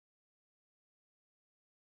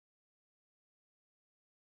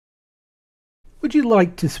Would you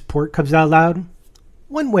like to support Cubs Out Loud?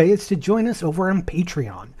 One way is to join us over on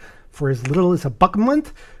Patreon. For as little as $1 a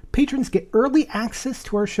month, patrons get early access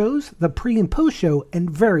to our shows, the pre- and post-show, and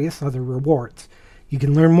various other rewards. You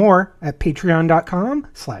can learn more at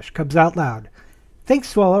patreon.com/CubsOutLoud.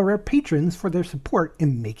 Thanks to all of our patrons for their support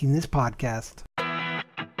in making this podcast.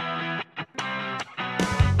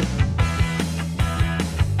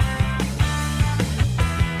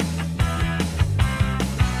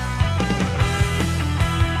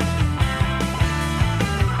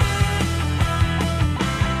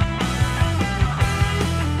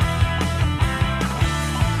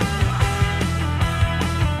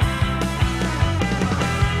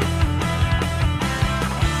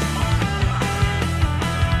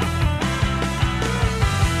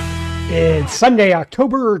 It's Sunday,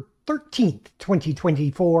 October 13th,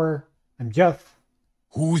 2024. I'm Jeff.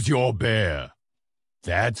 Who's your bear?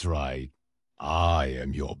 That's right. I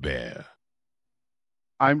am your bear.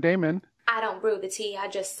 I'm Damon. I don't brew the tea, I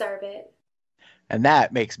just serve it. And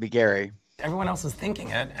that makes me Gary. Everyone else is thinking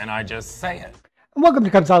it, and I just say it. And welcome to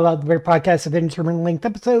Cubs Out Loud, the very podcast of Indeterminate Length,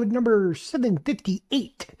 episode number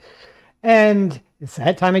 758. And it's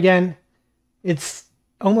that time again. It's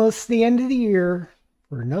almost the end of the year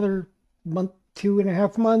for another month,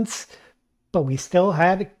 2.5 months, but we still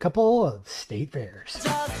had a couple of state fairs.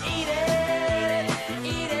 Just eat it.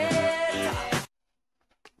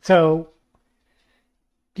 So,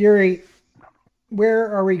 Gary,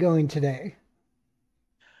 where are we going today?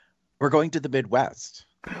 We're going to the Midwest.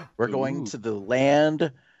 We're going to the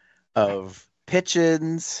land of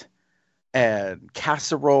pigeons and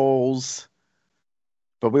casseroles.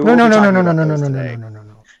 But we won't be talking about those today.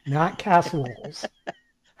 No. Not casseroles.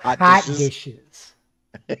 Hot dishes.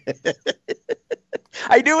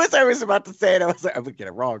 I knew as I was about to say it, I was like, I'm going to get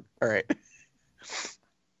it wrong. All right.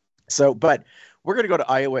 So, but we're going to go to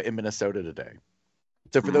Iowa and Minnesota today.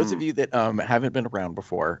 So for those of you that haven't been around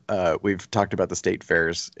before, we've talked about the state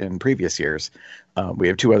fairs in previous years. We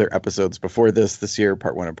have 2 other episodes before this year,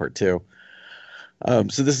 part 1 and part 2.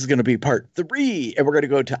 So this is going to be part 3, and we're going to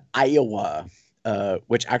go to Iowa,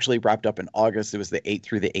 which actually wrapped up in August. It was the 8th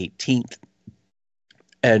through the 18th.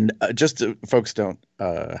 And just so folks don't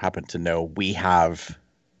happen to know, we have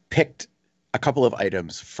picked a couple of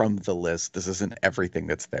items from the list. This isn't everything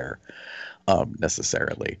that's there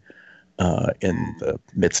necessarily in the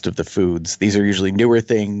midst of the foods. These are usually newer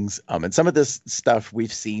things. And some of this stuff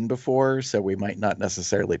we've seen before, so we might not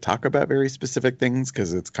necessarily talk about very specific things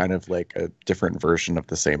because it's kind of like a different version of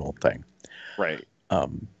the same old thing. Right.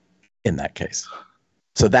 In that case.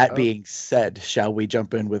 So that being said, shall we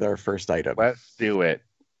jump in with our first item? Let's do it.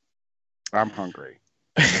 I'm hungry.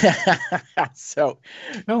 So,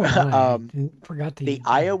 forgot to the eat.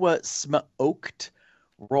 Iowa smoked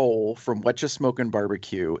roll from Whatcha Smokin'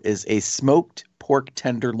 Barbecue is a smoked pork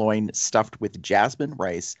tenderloin stuffed with jasmine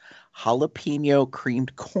rice, jalapeno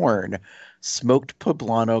creamed corn, smoked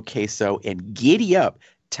poblano queso, and giddy up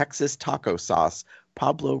Texas taco sauce,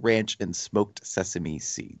 Pablo Ranch, and smoked sesame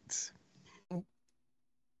seeds.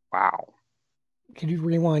 Wow. Could you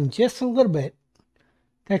rewind just a little bit?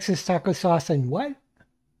 Texas taco sauce and what?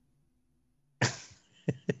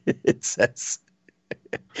 It says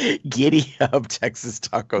giddy up Texas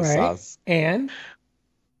taco sauce and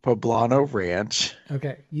poblano ranch.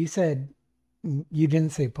 Okay, you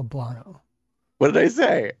didn't say poblano. What did I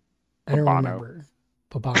say? I don't remember.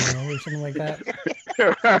 Poblano or something like that.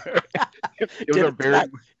 It was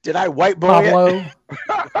did I white boy Pablo?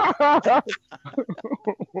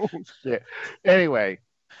 Oh, shit. Anyway,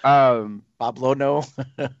 Pablo, no.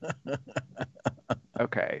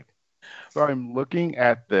 Okay. So I'm looking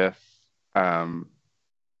at this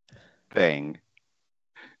thing,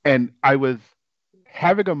 and I was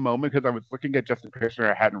having a moment because I was looking at just a picture.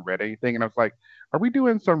 I hadn't read anything, and I was like, "Are we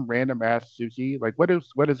doing some random ass sushi? Like, what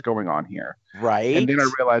is going on here?" Right. And then I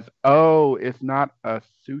realized, oh, it's not a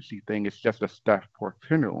sushi thing. It's just a stuffed pork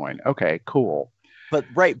tenderloin. Okay, cool. But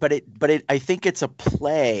I think it's a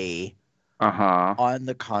play on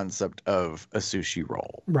the concept of a sushi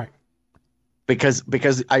roll. Right. Because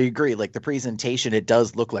I agree, like the presentation, it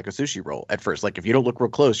does look like a sushi roll at first. Like if you don't look real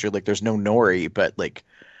close, you're like, there's no nori, but like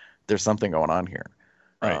there's something going on here.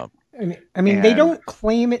 Right. I mean, they don't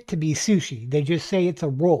claim it to be sushi. They just say it's a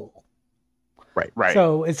roll. Right. Right.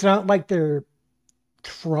 So it's not like they're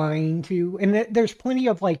trying to, and there's plenty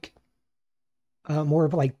of like more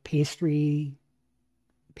of like pastries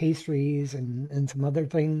and some other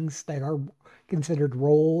things that are considered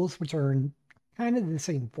rolls, which are in kind of the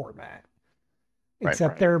same format.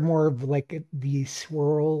 Except they're more of like the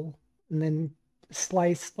swirl and then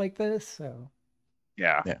sliced like this. So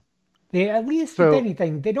yeah. They, at least, if So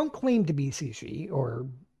anything, they don't claim to be sushi or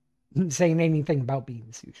saying anything about being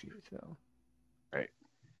sushi. So right.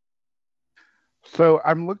 So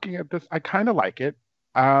I'm looking at this. I kind of like it.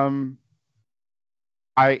 Um,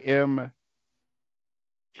 I am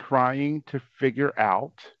trying to figure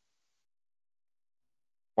out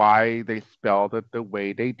why they spelled it the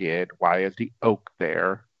way they did. Why is the oak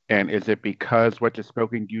there? And is it because what the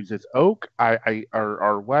smoking uses oak?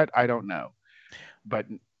 Or what? I don't know. But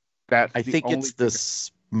that's I the think only it's the thing.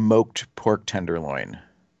 smoked pork tenderloin.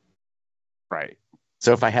 Right.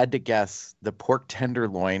 So if I had to guess, the pork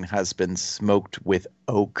tenderloin has been smoked with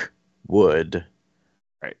oak wood.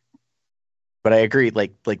 Right. But I agree,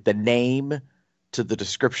 like the name to the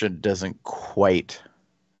description doesn't quite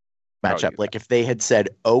match Tell up. you that. Like if they had said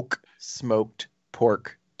oak smoked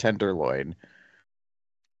pork tenderloin,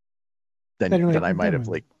 then I might have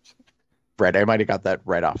like I might have got that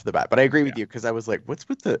right off the bat. But I agree with you because I was like, what's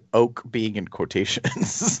with the oak being in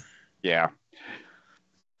quotations? Yeah.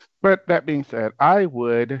 But that being said, I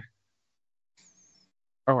would.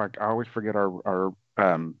 Oh, I always forget our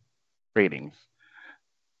ratings.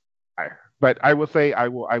 I, but I will say I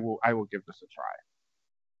will give this a try.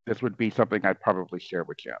 This would be something I'd probably share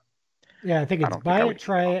with Jim. yeah, I think I it's don't think buy I it, would eat it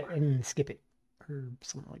try all. it, and skip it, or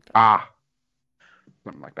something like that.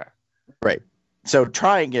 Something like that. Right. So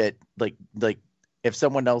trying it, like if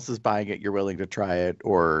someone else is buying it, you're willing to try it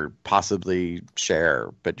or possibly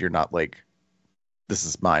share, but you're not like, this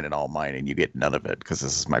is mine and all mine, and you get none of it because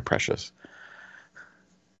this is my precious.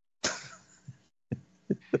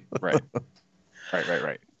 Right.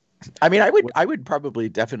 Right. I mean, I would probably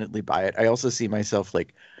definitely buy it. I also see myself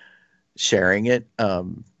like sharing it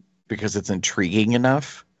because it's intriguing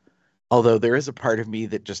enough. Although there is a part of me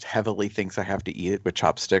that just heavily thinks I have to eat it with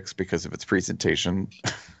chopsticks because of its presentation.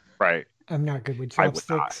 Right. I'm not good with I would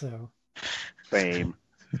not. chopsticks, so. Same.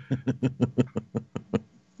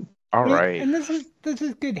 All Yeah, right. and this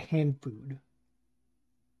is good hand food.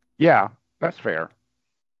 Yeah, that's fair.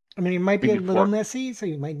 I mean, it might We be a need little fork. messy, so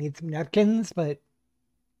you might need some napkins, but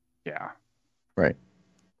Yeah. Right.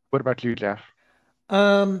 What about you, Jeff?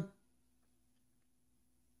 um,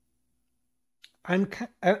 I'm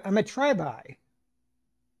a try-buy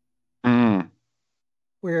Mm.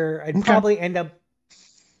 where I'd Okay. probably end up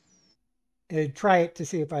try it to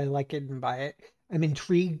see if I like it and buy it. I'm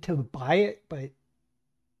intrigued to buy it, but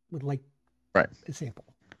would like Right. a sample.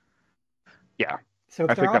 Yeah. So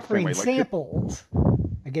I if they're think that's the same offering way. Like, samples,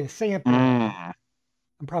 I get a sample. mm,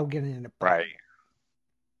 I'm probably gonna end up buying right. it.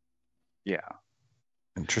 Yeah.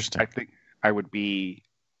 Interesting. I think I would be,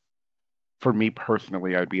 for me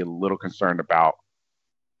personally, I'd be a little concerned about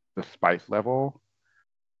the spice level,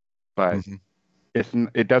 but Mhm.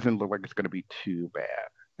 it doesn't look like it's going to be too bad.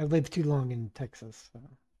 I lived too long in Texas. So.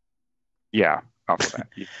 Yeah. Also that.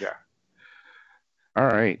 Yeah. All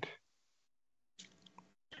right.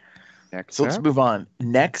 Next So let's up. move on.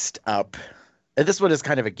 Next up, and this one is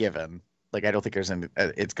kind of a given. Like I don't think there's any.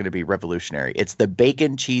 It's going to be revolutionary. It's the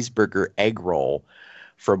bacon cheeseburger egg roll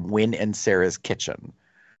from Win and Sarah's Kitchen,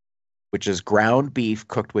 which is ground beef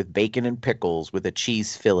cooked with bacon and pickles with a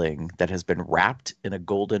cheese filling that has been wrapped in a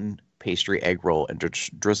golden pastry egg roll and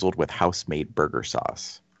drizzled with house-made burger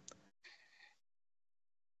sauce.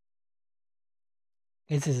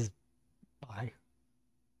 This is buy.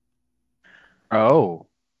 Oh.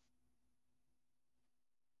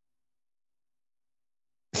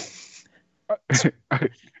 You're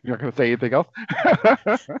not going to say anything else?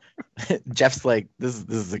 Jeff's like, this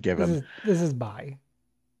is a This given. is buy.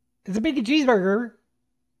 It's a bacon cheeseburger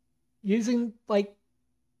using like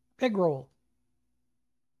egg roll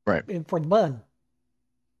Right. for the bun.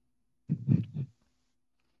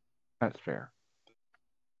 That's fair.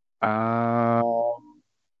 Um,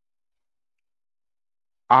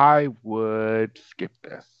 I would skip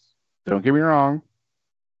this. Don't get me wrong.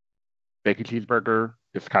 Bacon cheeseburger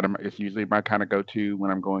is it's usually my kind of go-to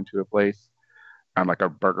when I'm going to a place. I'm like a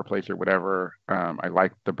burger place or whatever. I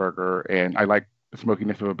like the burger and I like the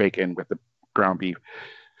smokiness of a bacon with the ground beef.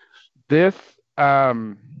 This,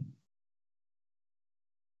 um,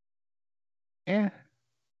 eh,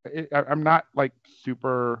 I'm not like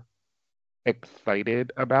super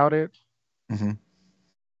excited about it. Mm-hmm.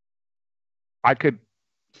 I could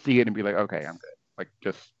see it and be like, okay, I'm good. Like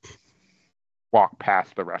just walk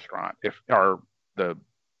past the restaurant or the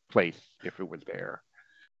place if it was there.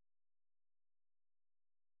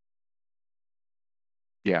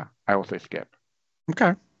 Yeah, I will say skip.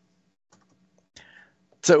 Okay.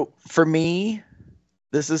 So for me,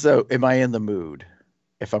 this is am I in the mood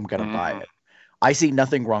if I'm gonna buy Mm, it? I see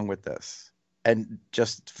nothing wrong with this. And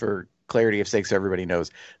just for clarity of sake, so everybody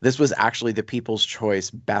knows, this was actually the People's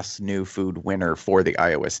Choice Best New Food winner for the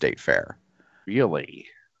Iowa State Fair. Really?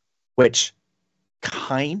 Which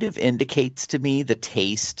kind of indicates to me the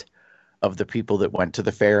taste of the people that went to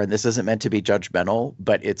the fair. And this isn't meant to be judgmental,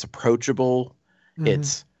 but it's approachable,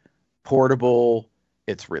 it's portable,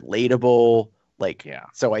 it's relatable. Like, Yeah.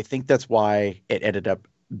 So I think that's why it ended up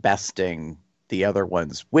besting the other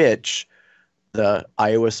ones, which the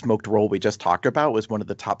Iowa smoked roll we just talked about was one of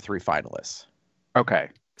the top 3 finalists. Okay.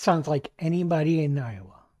 Sounds like anybody in Iowa.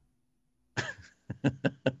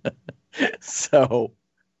 So,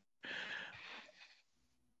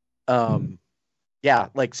 yeah,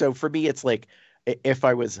 like, so for me, it's like, if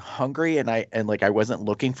I was hungry and I wasn't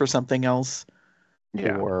looking for something else,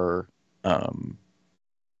 Yeah. or,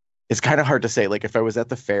 it's kind of hard to say. Like, if I was at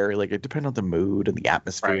the fair, like, it depends on the mood and the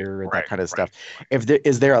atmosphere and that kind of stuff.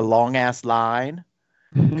 Is there a long ass line?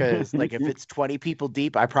 Because like, if it's 20 people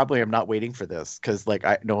deep, I probably am not waiting for this. Because like,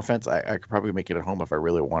 no offense, I could probably make it at home if I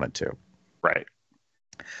really wanted to. Right.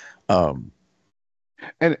 And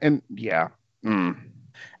yeah. And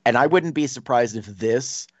I wouldn't be surprised if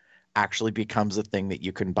this actually becomes a thing that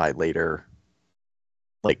you can buy later,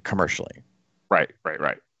 like commercially. Right.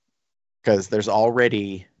 Because there's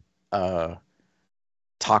already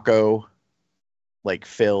taco, like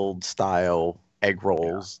filled style egg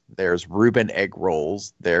rolls. Yeah. There's Reuben egg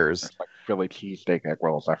rolls. There's like Philly cheesesteak egg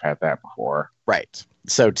rolls. I've had that before. Right.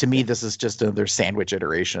 So to me, this is just another sandwich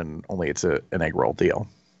iteration, only it's an egg roll deal.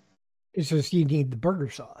 It's just you need the burger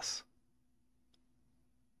sauce.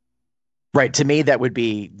 Right. To me, that would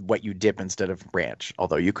be what you dip instead of ranch.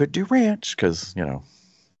 Although you could do ranch because,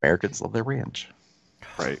 Americans love their ranch.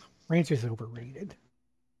 Right. Ranch is overrated.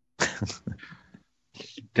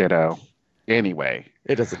 Ditto. Anyway.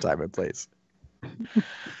 It has a time and place.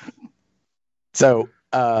 So,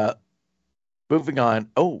 moving on.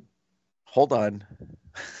 Oh, hold on.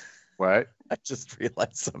 What? I just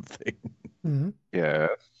realized something. Mm-hmm. Yeah.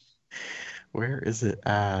 Where is it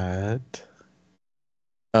at?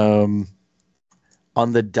 On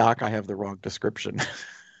the doc, I have the wrong description.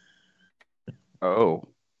 Oh.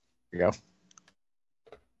 Yeah.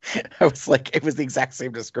 I was like, it was the exact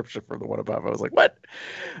same description from the one above. I was like, what?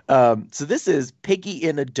 So this is Piggy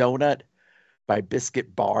in a Donut by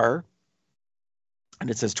Biscuit Bar. And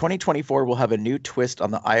it says 2024 will have a new twist on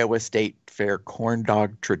the Iowa State Fair corn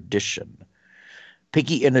dog tradition.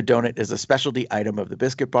 Piggy in a Donut is a specialty item of the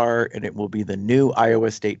Biscuit Bar, and it will be the new Iowa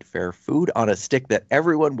State Fair food on a stick that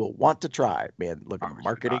everyone will want to try. Man, look at the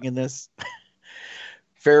marketing in this.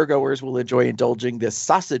 Fairgoers will enjoy indulging this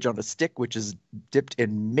sausage on a stick, which is dipped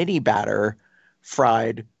in mini batter,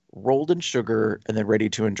 fried, rolled in sugar, and then ready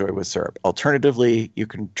to enjoy with syrup. Alternatively, you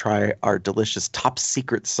can try our delicious top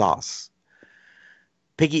secret sauce.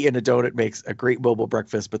 Piggy in a Donut makes a great mobile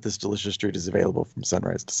breakfast, but this delicious treat is available from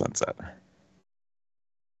sunrise to sunset.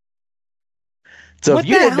 So what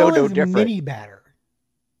if you didn't know no is different, mini batter?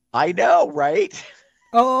 I know, right?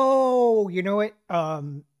 Oh, you know what?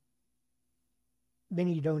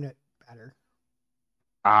 Mini donut batter.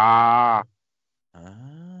 Ah. Oh.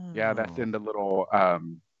 Yeah, that's in the little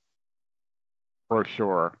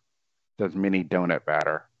brochure. It says mini donut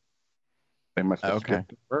batter. They must have skipped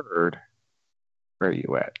the word. Where are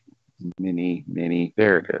you at? Mini.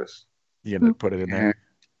 There it is. You gonna put it in there?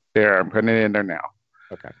 There, I'm putting it in there now.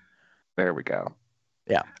 Okay. There we go.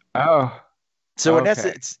 Yeah. Oh. So in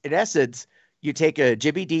essence, you take a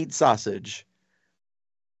Jimmy Dean sausage,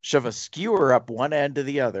 shove a skewer up one end to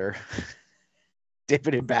the other, dip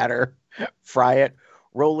it in batter, fry it,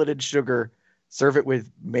 roll it in sugar, serve it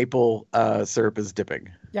with maple syrup as dipping.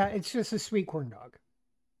 Yeah, it's just a sweet corn dog.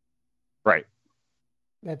 Right.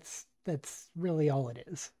 That's really all it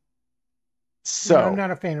is. So I'm not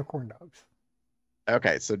a fan of corn dogs.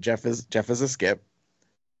 Okay, so Jeff is a skip.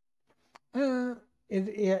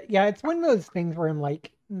 It's one of those things where I'm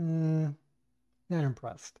like, not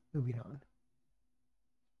impressed. Moving on.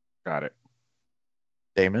 Got it.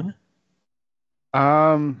 Damon?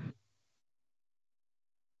 Okay.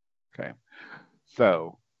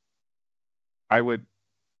 So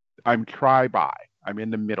I'm try-by. I'm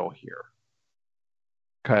in the middle here.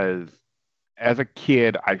 Because as a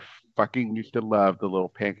kid, I fucking used to love the little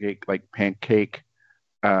pancake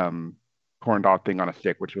corn dog thing on a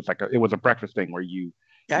stick, which was it was a breakfast thing where you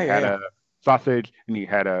had a sausage and you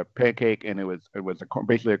had a pancake, and it was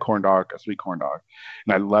basically a corn dog, a sweet corn dog,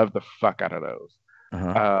 and I loved the fuck out of those.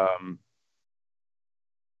 Uh-huh.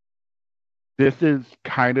 This is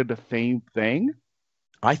kind of the same thing.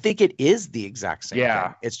 I think it is the exact same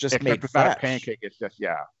thing. It's just except made it's fresh. not a pancake. It's just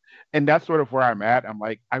and that's sort of where I'm at. I'm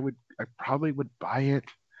like, I probably would buy it.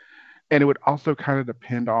 And it would also kind of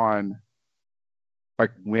depend on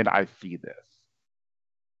like when I see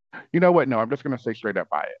this. You know what? No, I'm just gonna say straight up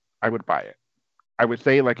buy it. I would buy it. I would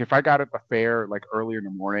say like if I got at the fair like earlier in the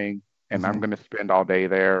morning and I'm gonna spend all day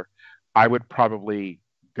there, I would probably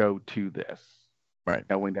go to this, Right.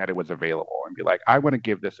 knowing that it was available and be like, I want to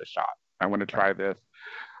give this a shot. I want to try this.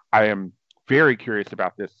 I am very curious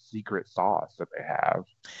about this secret sauce that they have.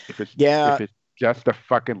 Yeah. If it's just a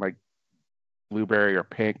fucking like blueberry or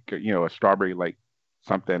pink, or, a strawberry like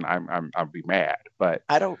something, I'll be mad. But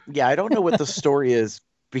I don't know what the story is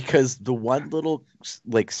because the one little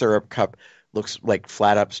like syrup cup looks like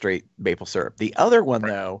flat up straight maple syrup. The other one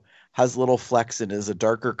though has little flecks and is a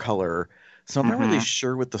darker color. So I'm not really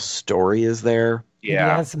sure what the story is there. Maybe it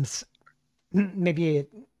yeah, has some. Maybe it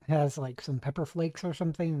has like some pepper flakes or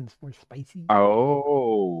something. It's more spicy.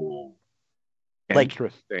 oh, Like-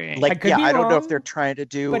 interesting. I Like, could yeah, be I don't know if wrong, they're trying to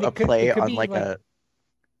do but a it could play on be like a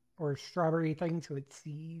or strawberry things with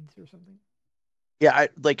seeds or something. yeah,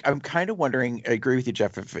 I'm kind of wondering. I agree with you,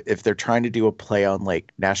 Jeff. If they're trying to do a play on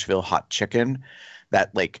like Nashville hot chicken,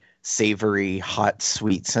 that like savory hot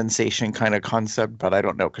sweet sensation kind of concept, but I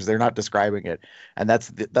don't know because they're not describing it, and that's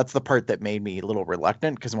the part that made me a little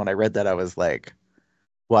reluctant because when I read that I was like,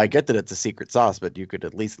 well, I get that it's a secret sauce, but you could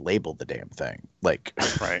at least label the damn thing, like,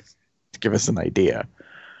 Right. to give us an idea.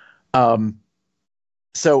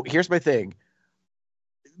 So here's my thing.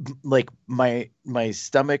 Like my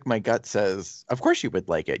stomach, my gut says, of course you would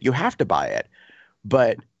like it. You have to buy it.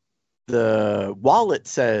 But the wallet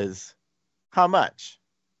says, how much?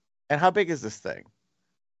 And how big is this thing?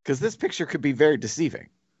 Because this picture could be very deceiving.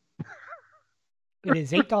 It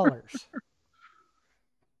is $8.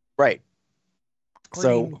 Right.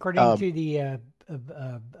 According to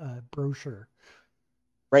the brochure.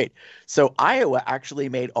 Right. So Iowa actually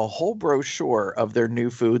made a whole brochure of their new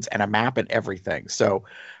foods and a map and everything. So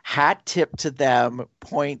hat tip to them,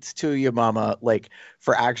 points to you, mama, like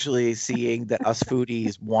for actually seeing that us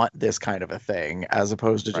foodies want this kind of a thing as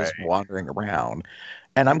opposed to just Right. wandering around.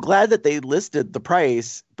 And I'm glad that they listed the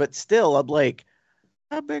price, but still I'm like,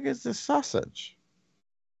 how big is this sausage?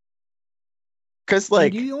 Because And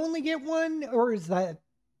like, do you only get one, or is that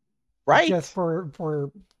right. just for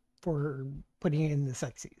putting it in the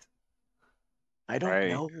sexies? I don't Right.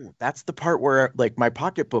 know. That's the part where like my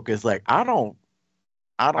pocketbook is like, I don't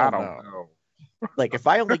I don't know. know. Like if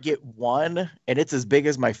I only get one and it's as big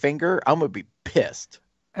as my finger, I'm gonna be pissed.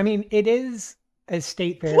 I mean, it is a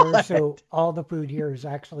state fair, What? so all the food here is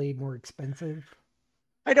actually more expensive.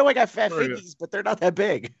 I know I got fat Right. figgies, but they're not that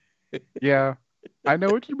big. Yeah, I know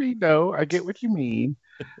what you mean. No, I get what you mean.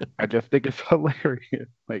 I just think it's hilarious.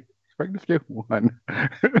 Like, if I can just get one,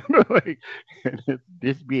 like, and it's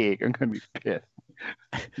this big, I'm gonna be pissed.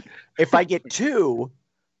 If I get two,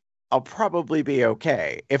 I'll probably be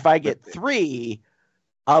okay. If I get three,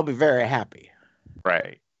 I'll be very happy.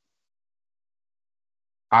 Right.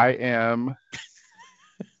 I am.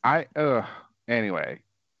 Anyway,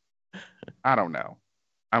 I don't know.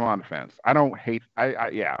 I'm on the fence. I don't hate.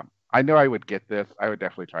 Yeah. I know I would get this. I would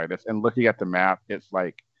definitely try this. And looking at the map, it's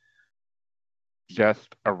like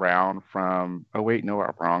just around from. Oh wait, no,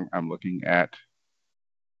 I'm wrong. I'm looking at.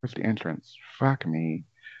 Where's the entrance? Fuck me.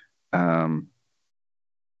 Um.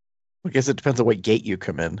 I guess it depends on what gate you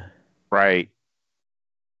come in. Right.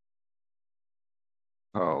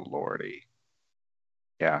 Oh lordy.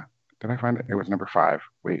 Yeah. Did I find it? It was number 5.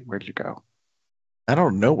 Wait, where'd you go? I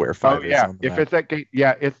don't know where 5 is yeah. on the If map. it's at gate,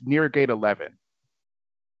 yeah, it's near gate 11.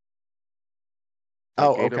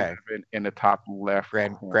 Oh, Gate okay. 11 in the top left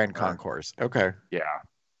Grand corner. Concourse. Okay. Yeah.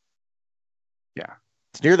 Yeah.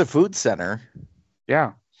 It's near the food center.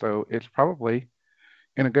 Yeah. So it's probably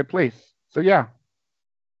in a good place. So yeah.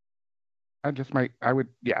 I would,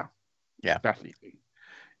 yeah. Yeah. That's easy.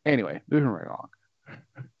 Anyway, moving right along.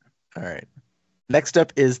 All right. Next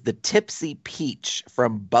up is the Tipsy Peach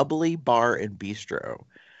from Bubbly Bar and Bistro.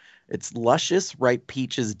 It's luscious, ripe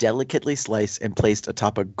peaches delicately sliced and placed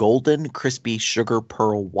atop a golden, crispy sugar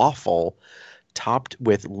pearl waffle topped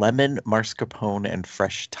with lemon, mascarpone, and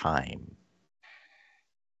fresh thyme.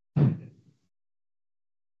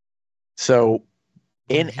 So,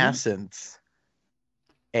 in essence,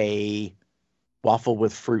 a waffle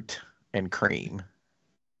with fruit and cream.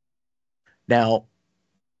 Now,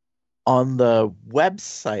 on the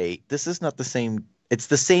website, this is not the same. It's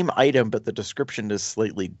the same item, but the description is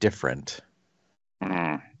slightly different.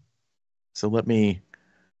 So let me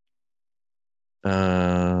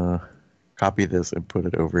copy this and put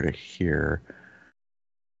it over to here.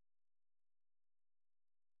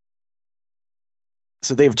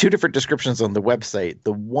 So they have two different descriptions on the website.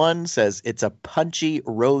 The one says it's a punchy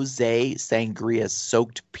rosé sangria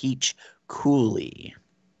soaked peach coulis.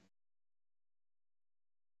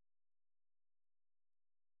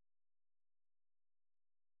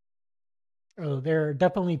 Oh, there are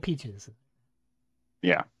definitely peaches,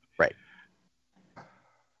 Yeah. Right.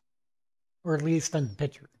 or at least in the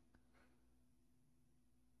picture.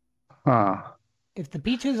 Huh. If the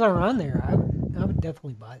peaches are on there, I would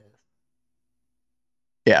definitely buy this.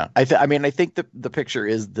 Yeah. I mean, I think the picture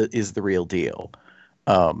is the real deal.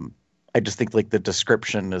 I just think like the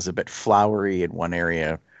description is a bit flowery in one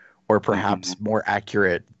area, or perhaps more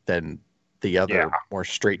accurate than the other, Yeah. more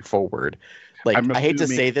straightforward. Like, I'm I hate to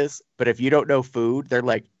assuming- say this, but if you don't know food, they're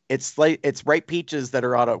like, it's ripe peaches that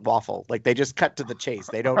are on a waffle. Like they just cut to the chase.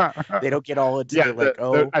 They don't get all into Yeah, the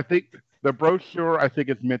like, I think the brochure I think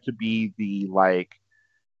is meant to be the like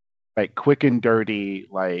quick and dirty,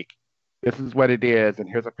 like this is what it is, and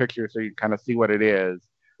here's a picture so you can kind of see what it is.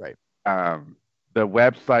 right. The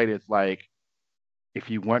website is like, if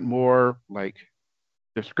you want more like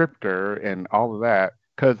descriptor and all of that,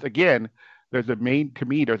 because again, there's a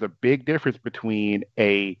big difference between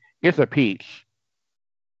it's a peach,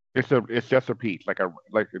 it's just a peach, like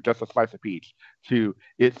just a slice of peach, to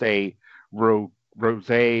it's a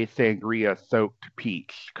rosé sangria soaked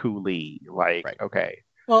peach coulis. Like, Right. okay,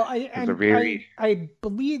 Well, it's a very I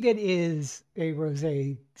believe it is a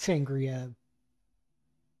rosé sangria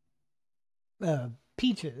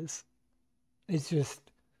peaches. It's just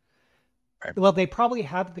Right. well, they probably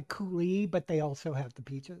have the coulis, but they also have the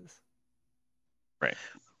peaches. right.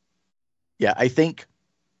 Yeah, I think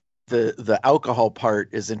the alcohol part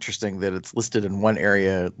is interesting that it's listed in one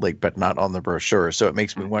area, like, but not on the brochure. So it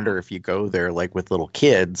makes me wonder if you go there, like with little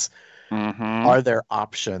kids, are there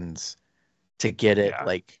options to get it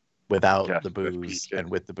like without Just the with booze peaches. and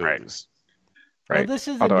with the Right. booze? Well, Right. this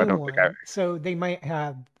is Although a I new don't one, think so they might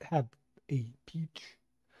have a peach.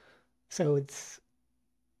 So it's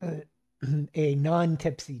a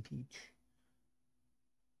non-tipsy peach.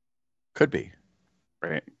 Could be.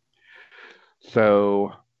 right.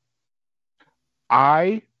 So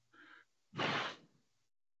I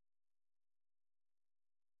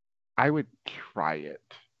would try it.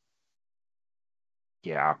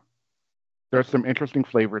 Yeah. There's some interesting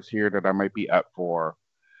flavors here that I might be up for.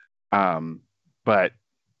 But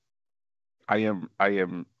I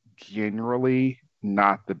am generally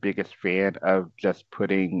not the biggest fan of just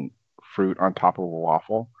putting fruit on top of a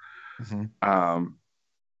waffle. Mhm.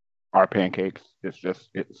 Our pancakes,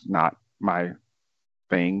 it's not my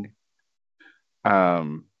thing.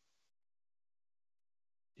 Um,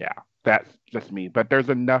 yeah, that's just me. But there's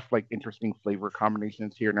enough like interesting flavor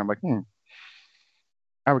combinations here, and I'm like,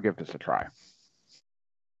 I would give this a try.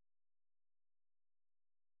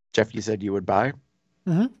 Jeff, you said you would buy?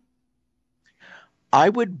 Mm-hmm. I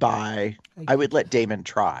would buy. I would let Damon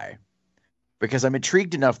try because I'm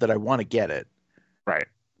intrigued enough that I want to get it, Right.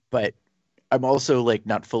 but I'm also like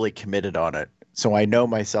not fully committed on it. So I know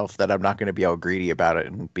myself that I'm not going to be all greedy about it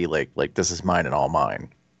and be like this is mine and all mine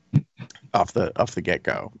off the get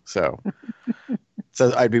go. So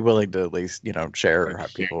I'd be willing to at least share or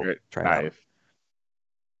have people try it out. Nice.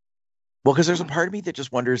 Well, because there's a part of me that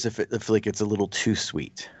just wonders if like it's a little too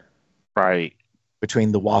sweet Right.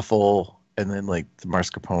 between the waffle and then like the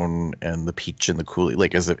mascarpone and the peach and the coulis.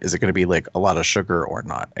 Like, is it going to be like a lot of sugar or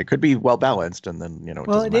not? It could be well balanced, and then it well,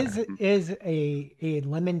 doesn't it matter. is a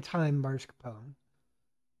lemon thyme mascarpone.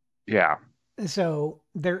 Yeah. So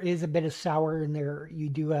there is a bit of sour in there. You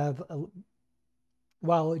do have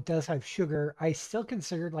while it does have sugar, I still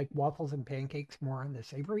consider like waffles and pancakes more on the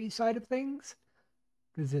savory side of things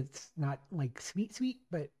because it's not like sweet,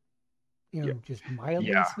 but just mildly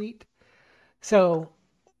Yeah. sweet. So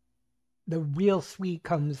the real sweet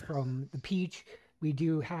comes from the peach. We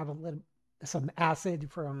do have some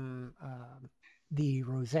acid from the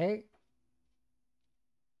rosé,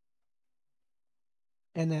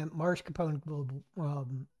 and then mascarpone will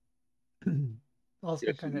also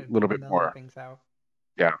Yes, kind of a little bit mellow more. things out.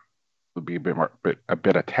 Yeah. Would be a bit more, a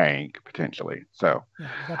bit of tang potentially. So Yeah,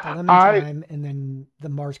 you got the lemon thyme and then the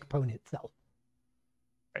mascarpone itself.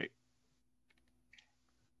 Right.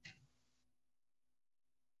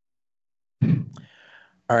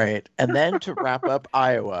 All right, and then to wrap up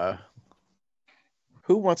Iowa,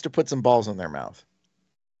 who wants to put some balls in their mouth?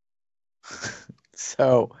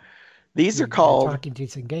 So these are You're called. talking to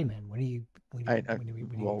some gay men. What do you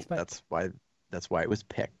expect? That's why it was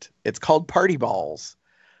picked. It's called Party Balls,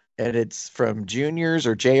 and it's from Junior's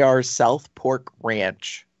or JR's South Pork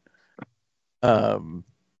Ranch.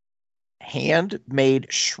 Handmade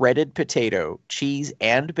shredded potato, cheese,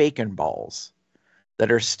 and bacon balls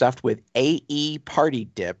that are stuffed with AE party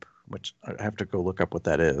dip, which I have to go look up what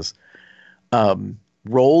that is,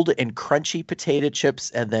 rolled in crunchy potato chips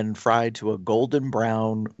and then fried to a golden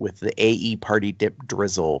brown with the AE party dip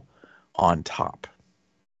drizzle on top.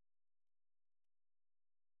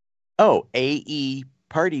 Oh, AE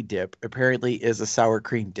party dip apparently is a sour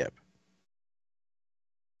cream dip.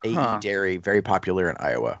 AE dairy, very popular in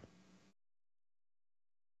Iowa.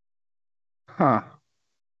 Huh.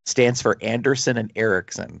 Stands for Anderson and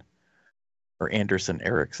Erickson. Or Anderson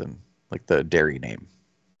Erickson, like the dairy name.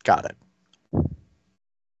 Got it.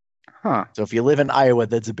 Huh. So if you live in Iowa,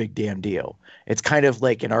 that's a big damn deal. It's kind of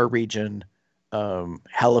like in our region,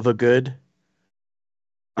 Hell of a Good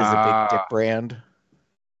is a big dip brand.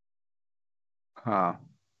 Huh.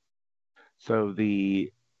 So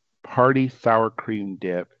the party sour cream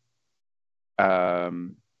dip,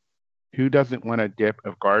 who doesn't want a dip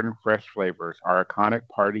of garden fresh flavors? Our iconic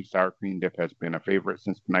party sour cream dip has been a favorite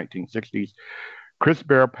since the 1960s. Crisp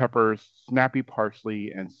bell peppers, snappy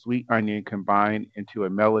parsley, and sweet onion combine into a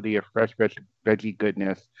melody of fresh veggie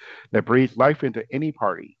goodness that breathes life into any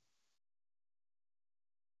party.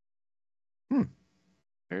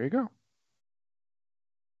 There you go.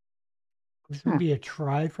 This would be a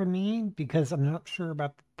try for me because I'm not sure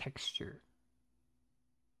about the texture.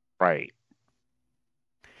 Right.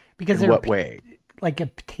 Because in what way? Like a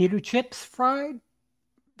potato chips fried?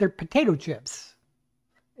 They're potato chips.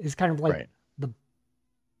 It's kind of like the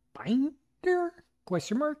binder?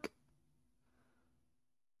 Question mark?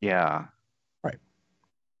 Yeah. Right.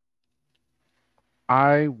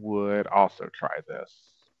 I would also try this.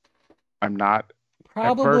 I'm not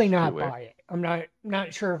probably adverse not to it. buy it. I'm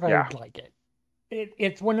not sure if I Yeah. would like it.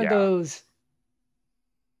 It's one of Yeah. those.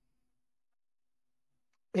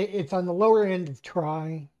 It's on the lower end of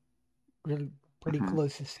try. Really pretty Mhm.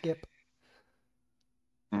 close to skip.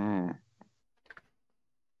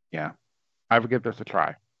 Yeah. I would give this a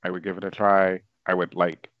try. I would give it a try. I would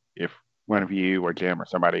like, if one of you or Jim or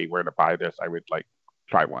somebody were to buy this, I would like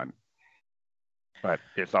try one. But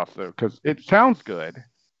it's also because it sounds good,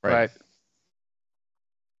 Right. but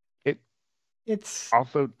It's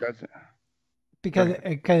also doesn't.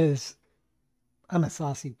 because I'm a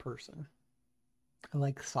saucy person. I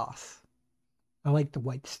like sauce. I like the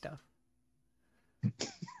white stuff.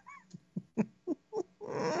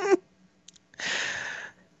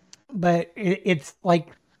 But it's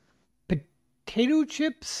like potato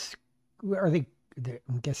chips. Are they?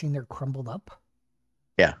 I'm guessing they're crumbled up.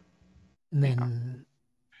 Yeah. And then,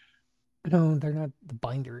 no, they're not the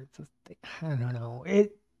binder. I don't know.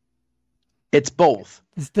 It's both.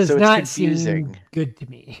 This does so it's not confusing. seem good to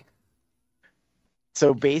me.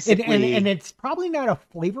 So basically, and it's probably not a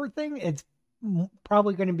flavor thing. It's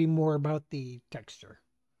probably going to be more about the texture.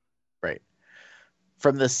 Right.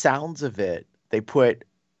 From the sounds of it, they put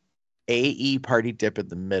AE party dip in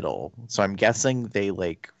the middle. So I'm guessing they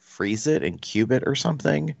like freeze it and cube it or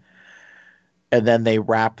something. And then they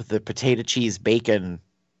wrap the potato cheese bacon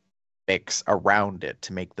mix around it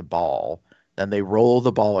to make the ball. Then they roll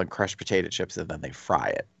the ball in crushed potato chips and then they fry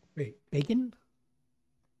it. Wait, bacon?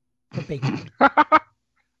 What bacon?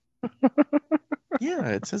 Yeah,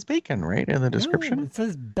 it says bacon, right, in the description. No, it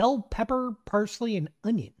says bell pepper, parsley, and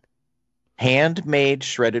onion. Handmade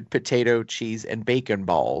shredded potato, cheese, and bacon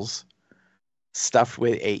balls stuffed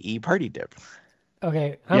with AE party dip.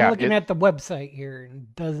 Okay, I'm looking at the website here and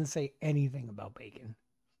it doesn't say anything about bacon.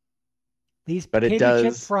 These potato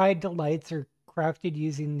chip fried delights are crafted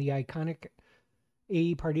using the iconic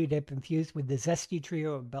AE party dip infused with the zesty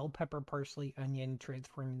trio of bell pepper, parsley, onion,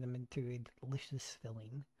 transforming them into a delicious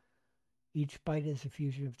filling. Each bite is a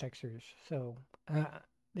fusion of textures. So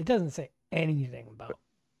it doesn't say anything about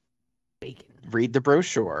bacon. Read the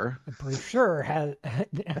brochure. The brochure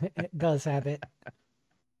does have it.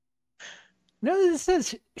 No, it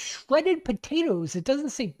says shredded potatoes. It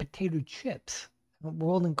doesn't say potato chips.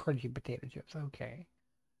 Rolled and crunchy potato chips. Okay.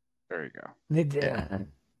 There you go.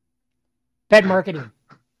 Bad marketing.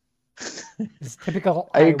 It's typical.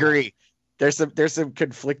 I agree. There's some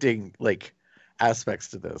conflicting like aspects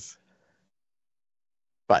to this.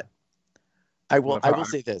 But I will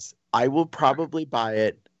say this. I will probably buy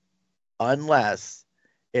it unless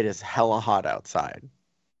it is hella hot outside.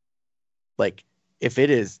 Like if it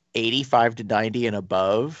is 85 to 90 and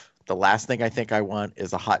above, the last thing I think I want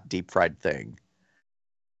is a hot deep fried thing.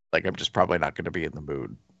 Like I'm just probably not going to be in the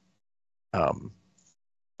mood.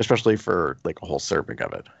 Especially for like a whole serving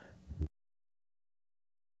of it.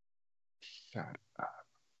 Shut up.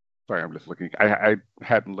 Sorry, I'm just looking. I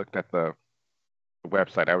hadn't looked at the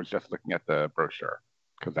website. I was just looking at the brochure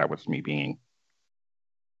because that was me being.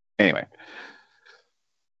 Anyway.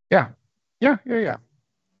 Yeah.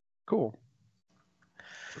 Cool.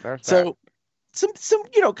 So there's that. So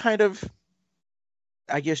some kind of,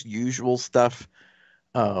 I guess, usual stuff.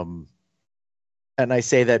 And I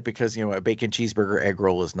say that because a bacon cheeseburger egg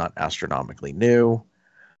roll is not astronomically new.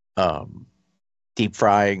 Deep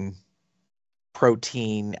frying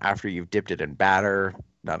protein after you've dipped it in batter,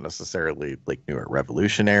 not necessarily like new or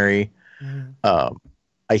revolutionary.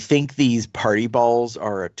 I think these party balls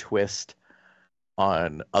are a twist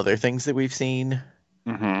on other things that we've seen.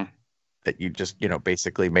 Mm-hmm. That you just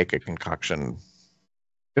basically make a concoction.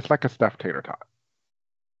 It's like a stuffed tater tot.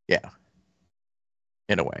 Yeah,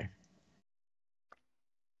 in a way.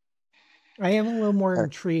 I am a little more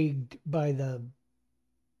intrigued by the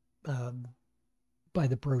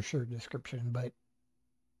brochure description, but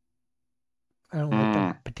I don't like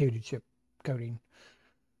the potato chip coating.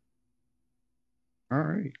 All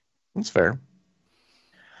right. That's fair.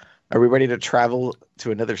 Are we ready to travel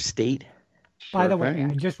to another state? By the way,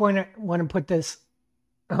 I just want to put this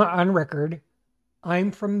on record.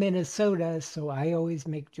 I'm from Minnesota, so I always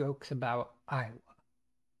make jokes about Iowa.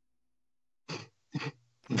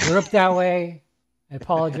 Grew up that way. I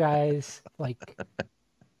apologize. Like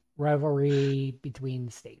rivalry between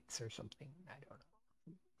states or something. I don't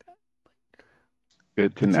know.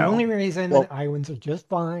 Good to It's know. the only reason that Iowans are just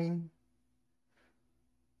fine.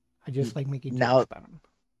 I just like making jokes about them.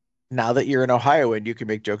 Now that you're an Ohioan, you can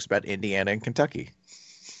make jokes about Indiana and Kentucky.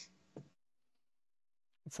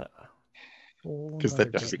 It's a because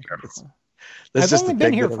that just becomes. I've only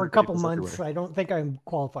been here for a couple months. So I don't think I'm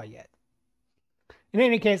qualified yet. In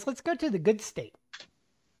any case, let's go to the good state.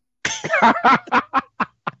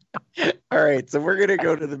 All right, so we're going to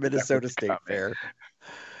go to the Minnesota State Fair.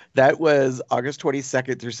 That was August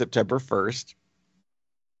 22nd through September 1st.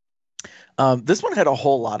 This one had a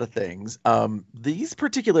whole lot of things. These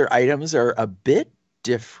particular items are a bit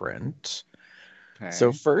different. Okay.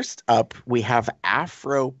 So first up, we have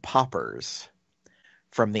Afro Poppers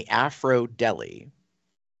from the Afro Deli.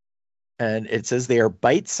 And it says they are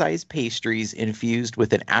bite-sized pastries infused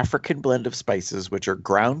with an African blend of spices, which are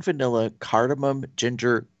ground vanilla, cardamom,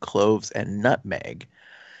 ginger, cloves, and nutmeg,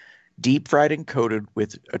 deep fried and coated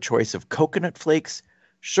with a choice of coconut flakes,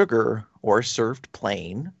 sugar, or served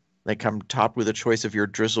plain. They come topped with a choice of your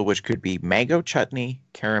drizzle, which could be mango chutney,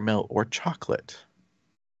 caramel, or chocolate.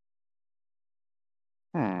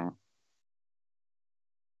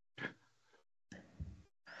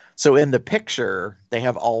 So in the picture, they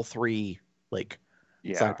have all three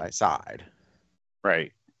side by side.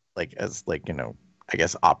 Right. As I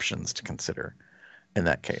guess options to consider in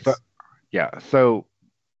that case. So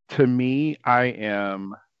to me,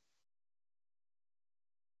 I'm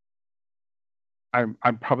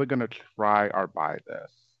probably going to try or buy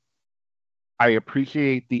this. I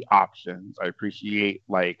appreciate the options. I appreciate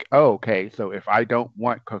okay, so if I don't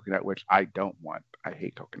want coconut, which I don't want, I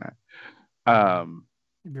hate coconut.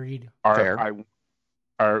 Agreed. Fair.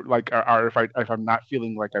 Or if I'm not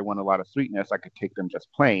feeling like I want a lot of sweetness, I could take them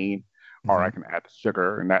just plain, or I can add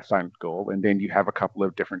sugar, and that sounds cool. And then you have a couple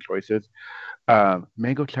of different choices.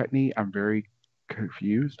 Mango chutney, I'm very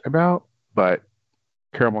confused about, but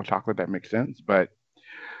caramel chocolate, that makes sense. But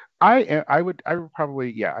I would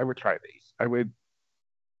probably I would try these. I would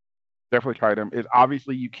definitely try them. Is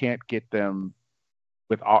obviously you can't get them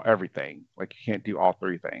with everything. Like you can't do all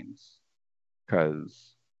three things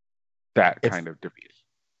because that kind of defeats.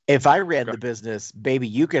 If I ran the business, baby,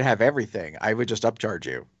 you could have everything. I would just upcharge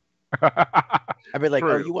you. I'd be like,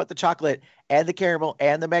 you want the chocolate and the caramel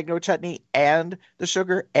and the mango chutney and the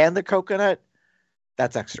sugar and the coconut?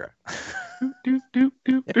 That's extra.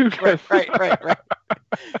 Right.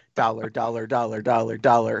 Dollar.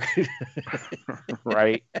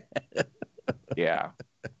 Right. Yeah.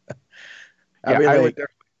 I would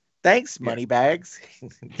thanks, money bags.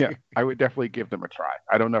 I would definitely give them a try.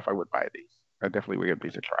 I don't know if I would buy these. I definitely would give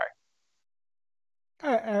these a try.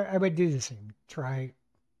 I would do the same. Try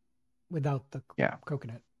without the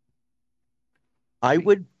coconut. I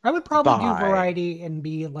would probably do variety and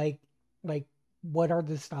be like, what are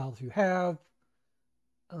the styles you have?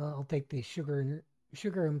 I'll take the sugar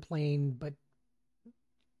and plain,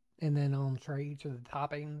 and then I'll try each of the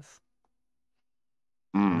toppings.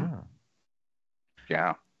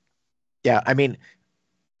 Yeah. Yeah, I mean,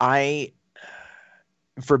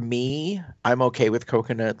 for me, I'm okay with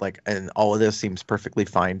coconut, and all of this seems perfectly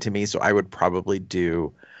fine to me. So I would probably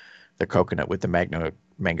do the coconut with the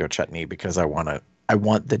mango chutney because I want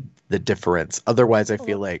the difference. Otherwise, I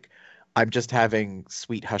feel like I'm just having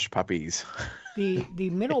sweet hush puppies. The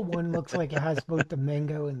middle one looks like it has both the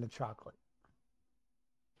mango and the chocolate.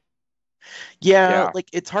 Yeah, Yeah. like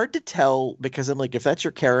it's hard to tell because I'm like, if that's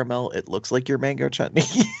your caramel, it looks like your mango chutney.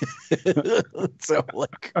 So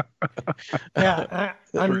like, Yeah,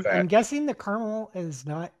 True I'm that. guessing the caramel is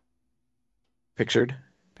not pictured.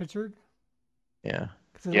 pictured Yeah,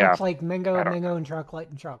 because it Yeah. looks like I mango, don't. mango, and chocolate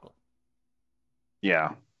and chocolate.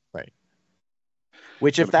 Yeah. right.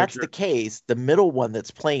 Which, So if the that's the picture. case, the middle one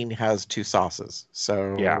that's plain has two sauces.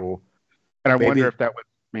 Yeah. So And I wonder maybe, if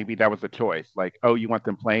maybe that was a choice. Like, oh, you want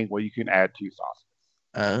them plain? Well, you can add two sauces.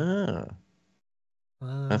 ah,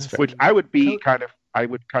 that's fair. Which So coat. I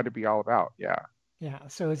would kind of be all about. Yeah. Yeah,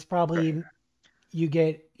 so it's probably you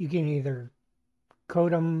can either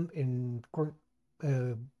coat them in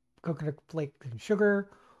uh, coconut flake and sugar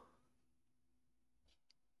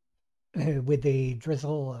with a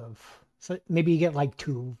drizzle of so maybe you get like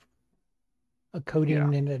a Yeah.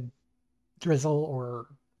 coating and a drizzle or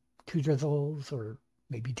two drizzles or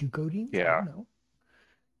maybe two coatings. I Yeah. don't know.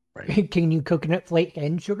 Right. Can you coconut flake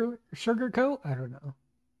and sugar coat? I don't know.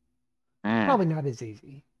 Mm. Probably not as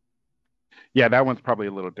easy. Yeah, that one's probably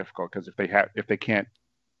a little difficult because if they can't,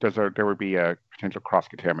 there would be a potential cross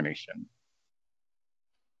contamination.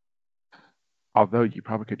 Although you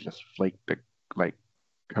probably could just flake the like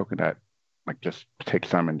coconut, like just take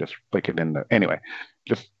some and just flake it in the anyway.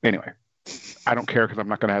 Just anyway, I don't care because I'm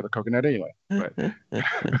not going to have the coconut anyway. But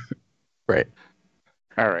Right.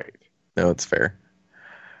 all right, No, it's fair.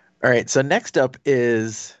 All right. So next up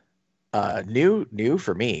is new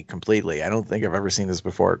for me completely. I don't think I've ever seen this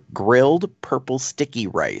before. Grilled purple sticky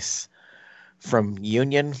rice from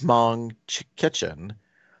Union Hmong Kitchen.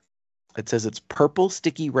 It says it's purple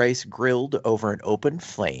sticky rice grilled over an open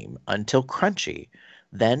flame until crunchy,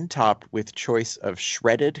 then topped with choice of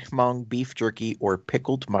shredded Hmong beef jerky or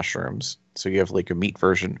pickled mushrooms. So you have like a meat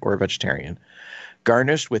version or a vegetarian.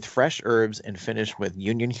 Garnished with fresh herbs and finished with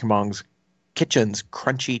Union Hmong's Kitchen's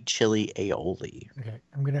crunchy chili aioli. Okay,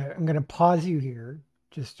 I'm gonna pause you here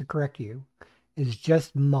just to correct you. It's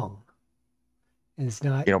just Hmong. It's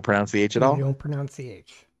not. You don't pronounce the H at You all? don't pronounce the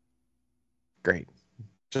H. Great.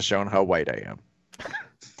 Just showing how white I am.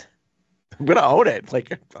 I'm gonna own it.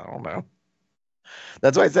 Like, I don't know.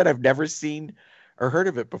 That's why I said I've never seen or heard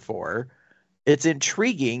of it before. It's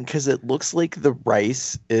intriguing because it looks like the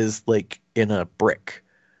rice is like in a brick.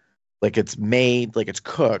 Like it's made, like it's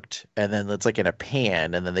cooked, and then it's like in a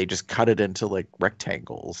pan, and then they just cut it into like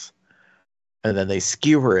rectangles. And then they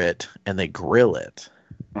skewer it and they grill it.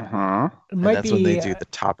 uh huh, It And might that's when they be. do the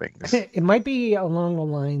toppings. It might be along the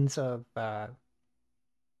lines of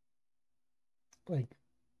like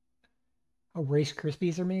how Rice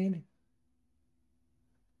Krispies are made.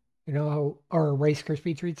 You know how our Rice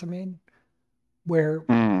Krispie treats are made, where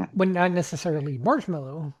mm, when not necessarily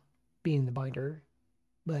marshmallow being the binder,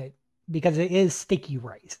 but because it is sticky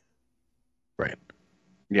rice. Right.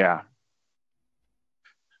 yeah.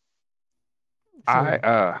 So I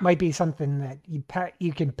it might be something that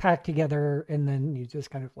you can pack together and then you just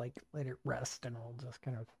kind of like let it rest and it'll just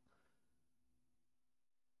kind of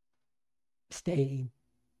stay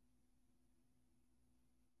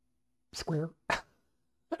square.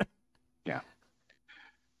 yeah.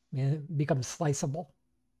 And it becomes sliceable.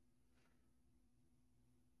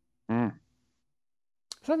 Mm.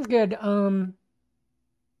 Sounds good.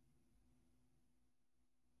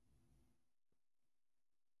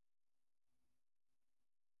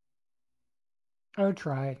 I'll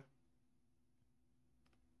try.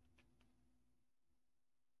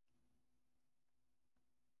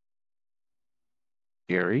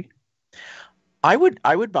 Gary. I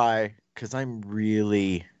would buy because I'm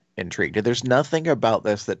really intrigued. There's nothing about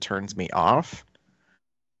this that turns me off.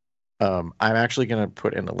 I'm actually gonna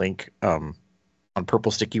put in a link on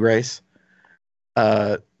purple sticky rice.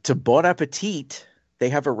 To Bon Appetit, they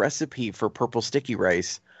have a recipe for purple sticky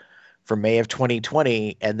rice from May of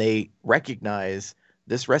 2020, and they recognize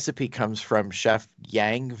this recipe comes from Chef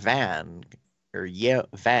Yang Van or Ye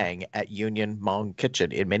Vang at Union Hmong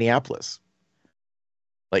Kitchen in Minneapolis.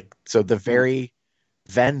 Like, so the Mm. very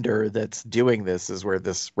vendor that's doing this is where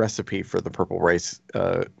this recipe for the purple rice,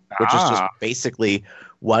 which is just Ah. basically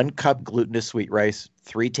 1 cup glutinous sweet rice,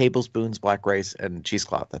 3 tablespoons black rice, and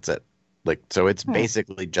cheesecloth. That's it. Like, so it's Hmm.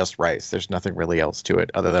 basically just rice. There's nothing really else to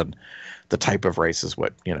it other than the type of rice is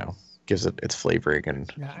what, gives it its flavoring.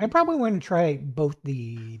 And Yeah, I probably want to try both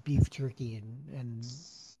the beef jerky and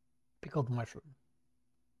pickled mushroom.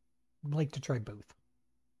 I'd like to try both.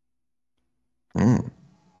 mm,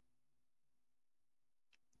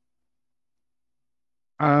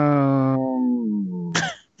 Um.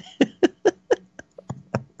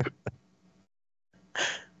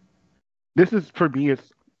 This is for me.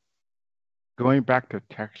 It's going back to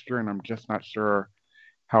texture, and I'm just not sure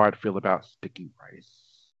how I'd feel about sticky rice.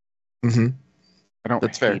 Mm-hmm. I don't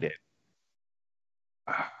That's hate fair. it.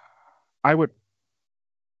 I would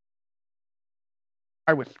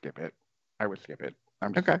I would skip it. I would skip it.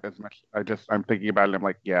 I'm just Okay. as much. I'm thinking about it. I'm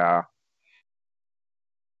like, yeah,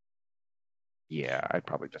 yeah. I'd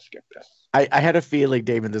probably just skip this. I had a feeling,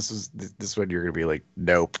 Damon, this one you're gonna be like,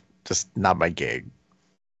 nope, just not my gig.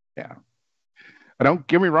 Yeah. And don't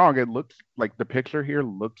get me wrong. It looks like the picture here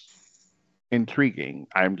looks intriguing.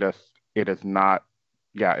 It is not.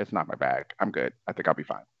 Yeah, it's not my bag. I'm good. I think I'll be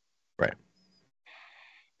fine. Right.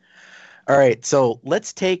 All right, so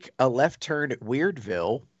let's take a left turn at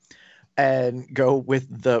Weirdville and go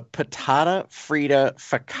with the Patata Frida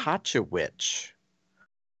Focaccia Witch.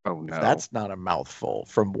 Oh If no. that's not a mouthful,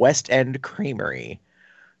 from West End Creamery.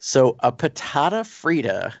 So a Patata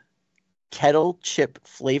Frida kettle chip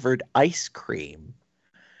flavored ice cream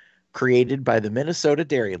created by the Minnesota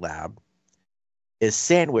Dairy Lab is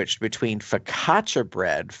sandwiched between focaccia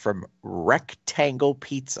bread from Rectangle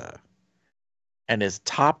Pizza and is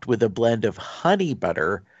topped with a blend of honey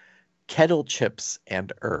butter, kettle chips,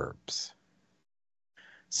 and herbs.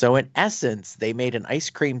 So in essence, they made an ice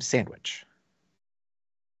cream sandwich.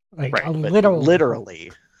 Like Right, a But little.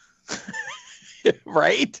 literally.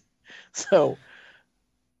 Right? So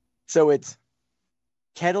it's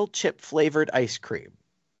kettle chip flavored ice cream.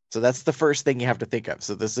 So that's the first thing you have to think of.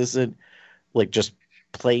 So this isn't like just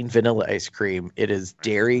plain vanilla ice cream. It is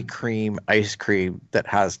dairy cream ice cream that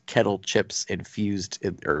has kettle chips infused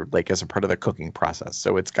in, or like as a part of the cooking process.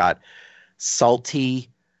 So it's got salty,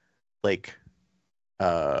 like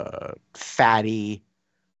fatty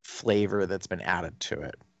flavor that's been added to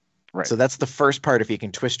it. Right. So that's the first part if you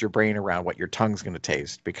can twist your brain around what your tongue's going to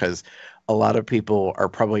taste, because a lot of people are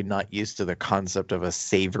probably not used to the concept of a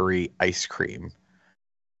savory ice cream.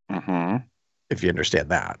 Mm-hmm. If you understand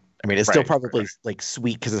that. I mean, it's still probably like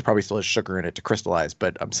sweet because it probably still has sugar in it to crystallize,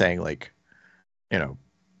 but I'm saying like,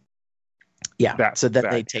 yeah. So then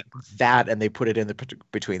they take that and they put it in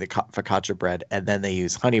between the focaccia bread, and then they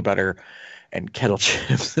use honey butter and kettle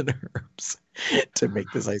chips and herbs to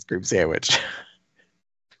make this ice cream sandwich.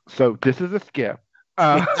 So this is a skip.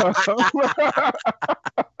 I've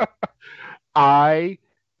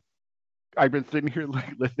been sitting here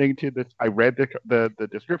listening to this. I read the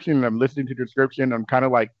description and I'm listening to the description. I'm kind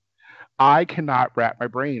of like, I cannot wrap my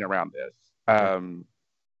brain around this.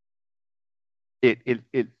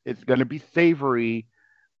 It's going to be savory,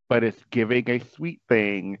 but it's giving a sweet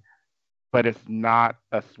thing, but it's not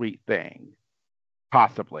a sweet thing,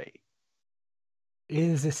 possibly.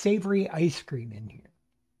 Is a savory ice cream in here?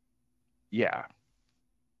 Yeah.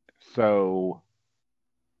 So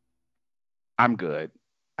I'm good.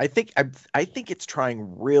 I think it's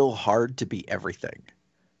trying real hard to be everything.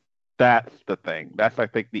 That's the thing. That's I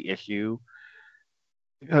think the issue,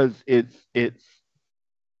 because it's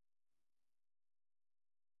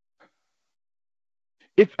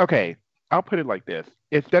okay. I'll put it like this: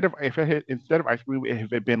 instead of ice cream, if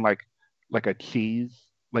it had been like a cheese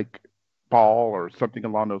like ball or something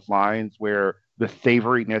along those lines, where the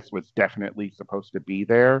savoriness was definitely supposed to be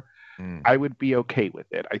there, I would be okay with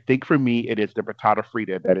it. I think for me, it is the patata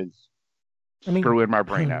frita that is screwing my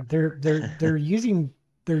brain up. They're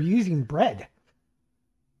using bread.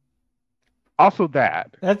 Also,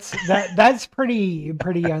 that's pretty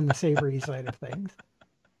on the savory side of things.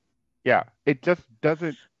 Yeah, it just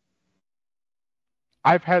doesn't.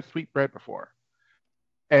 I've had sweet bread before,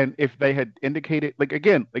 and if they had indicated, like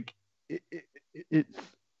again, like it's,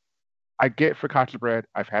 I get focaccia bread.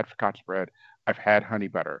 I've had focaccia bread. I've had honey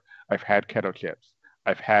butter. I've had kettle chips.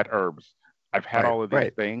 I've had herbs. I've had all of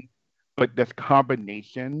these things, but this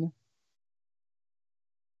combination,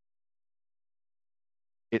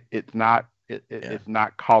 it's not. It's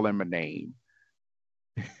not calling my name.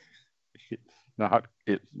 It's not.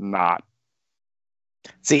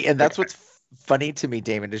 See, and that's what's funny to me,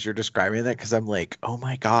 Damon, as you're describing that, because I'm like, oh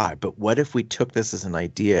my God, but what if we took this as an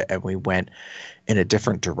idea and we went in a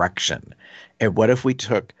different direction? And what if we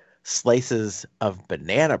took slices of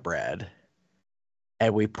banana bread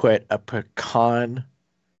and we put a pecan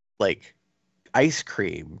like ice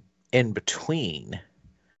cream in between,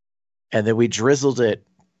 and then we drizzled it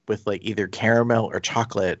with like either caramel or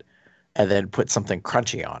chocolate and then put something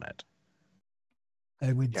crunchy on it?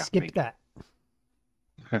 I would skip that.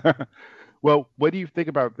 Well, what do you think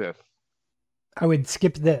about this? I would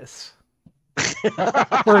skip this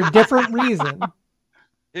for a different reason.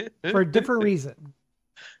 For a different reason.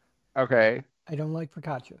 Okay. I don't like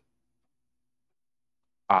focaccia.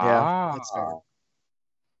 Yeah, that's fair.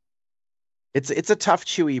 It's a tough,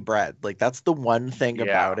 chewy bread. Like that's the one thing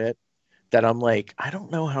about it that I'm like, I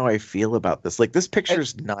don't know how I feel about this. Like, this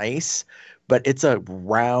picture's nice, but it's a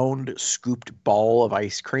round scooped ball of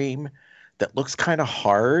ice cream that looks kind of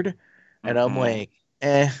hard. And I'm like,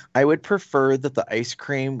 I would prefer that the ice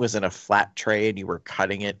cream was in a flat tray and you were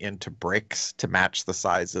cutting it into bricks to match the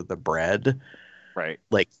size of the bread. Right.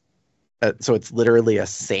 Like, so it's literally a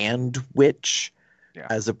sandwich Yeah.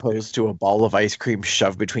 as opposed to a ball of ice cream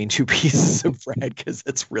shoved between two pieces of bread, because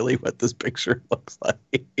that's really what this picture looks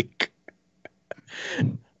like.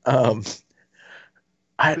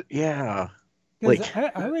 Yeah. Because Like,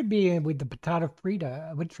 I would be with the patata frita.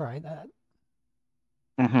 I would try that.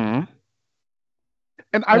 And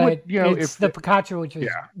I would, But it's if the focaccia,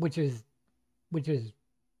 yeah, which is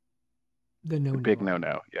the no big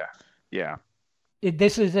no. Yeah. Yeah.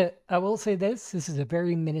 This is I will say this is a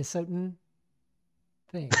very Minnesotan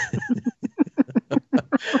thing.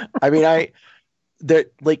 I mean,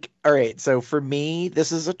 all right, so for me,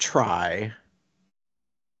 this is a try.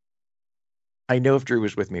 I know if Drew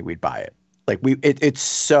was with me, we'd buy it. Like, it's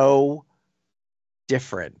so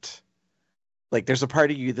different. Like, there's a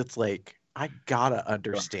part of you that's like, I gotta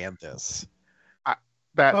understand this.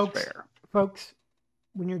 That's fair. Folks,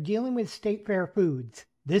 when you're dealing with state fair foods,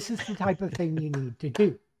 this is the type of thing you need to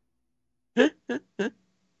do.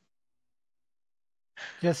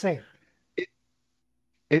 Just saying.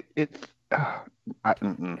 It's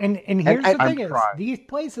And here's the thing is, these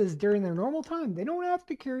places during their normal time, they don't have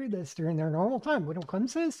to carry this during their normal time. When it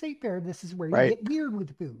comes to the state fair, this is where you get weird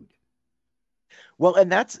with food. Well,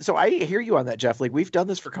 and so I hear you on that, Jeff. Like, we've done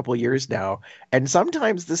this for a couple of years now, and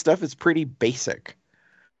sometimes this stuff is pretty basic.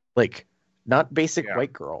 Like, not basic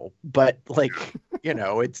white girl, but like,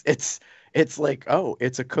 it's like, oh,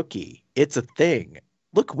 it's a cookie. It's a thing.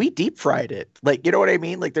 Look, we deep fried it. Like, you know what I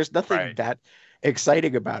mean? Like, there's nothing that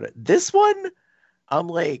exciting about it. This one, I'm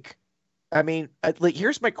like, I mean, like,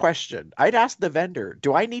 here's my question. I'd ask the vendor,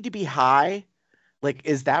 do I need to be high? Like,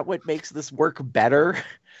 is that what makes this work better?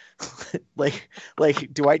 like,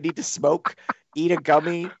 do I need to smoke, eat a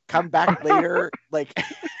gummy, come back later? Like,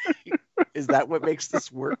 is that what makes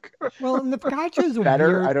this work? Well, and the focaccia is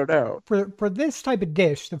better. Weird, I don't know. For this type of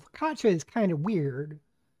dish, the focaccia is kind of weird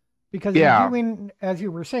because you're doing, as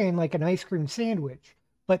you were saying, like an ice cream sandwich,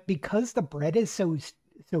 but because the bread is so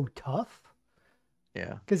tough.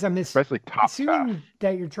 Yeah. Because I'm especially assuming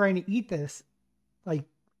that you're trying to eat this like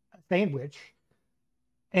a sandwich,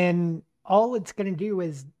 and all it's going to do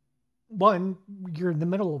is, one, you're in the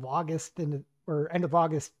middle of August or end of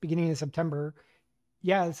August, beginning of September.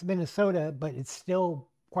 Yeah, it's Minnesota, but it's still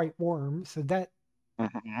quite warm, so that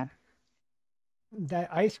that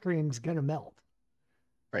ice cream's gonna melt.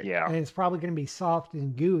 Right. Yeah. And it's probably gonna be soft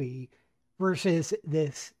and gooey versus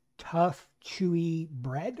this tough, chewy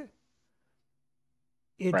bread.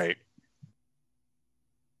 Right.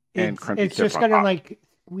 It's just gonna like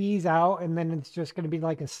squeeze out, and then it's just gonna be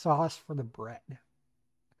like a sauce for the bread.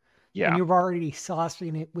 Yeah. And you've already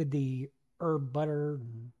saucing it with the herb butter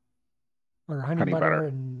or honey butter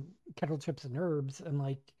and kettle chips and herbs, and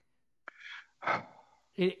like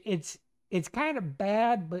it's kind of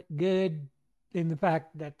bad but good in the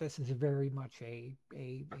fact that this is very much a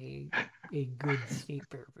good state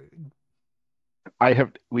fair food.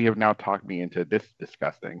 We have now talked me into this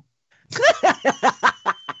disgusting.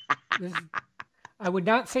 I would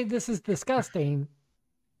not say this is disgusting.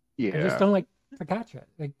 Yeah. I just don't like focaccia.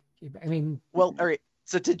 Like, I mean, well, all right.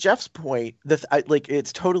 So to Jeff's point,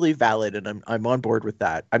 it's totally valid, and I'm on board with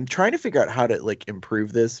that. I'm trying to figure out how to like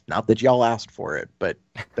improve this. Not that y'all asked for it, but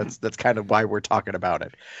that's kind of why we're talking about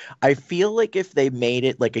it. I feel like if they made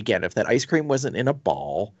it like, again, if that ice cream wasn't in a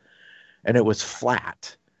ball and it was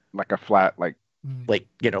flat, like a flat, like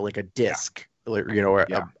like a disc, or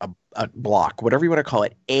a block, whatever you want to call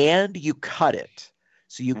it, and you cut it.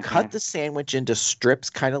 So you cut the sandwich into strips,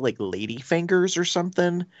 kind of like lady fingers or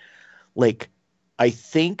something. Like, I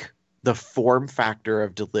think the form factor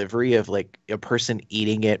of delivery of like a person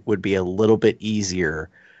eating it would be a little bit easier,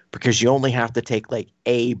 because you only have to take like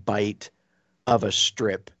a bite of a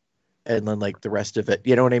strip and then like the rest of it.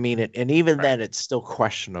 You know what I mean? And even then, it's still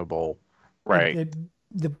questionable. Right.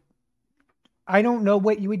 I don't know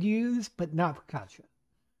what you would use, but not focaccia.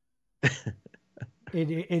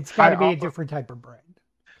 It's got to be a different type of bread.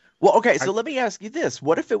 Well, okay, so let me ask you this.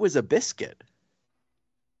 What if it was a biscuit?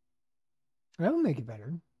 That would make it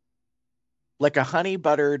better. Like a honey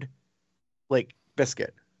buttered, like,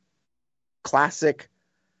 biscuit. Classic.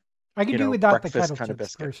 I could do without the kettle kind chips of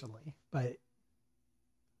biscuit. personally, but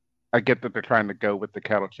I get that they're trying to go with the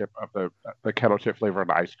kettle chip of the kettle chip flavor of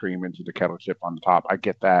the ice cream into the kettle chip on the top. I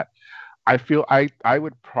get that. I feel I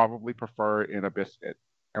would probably prefer in a biscuit.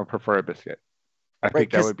 I would prefer a biscuit. I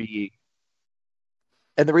think that would be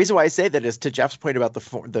And the reason why I say that is to Jeff's point about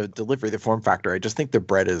the delivery, the form factor. I just think the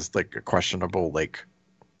bread is like a questionable like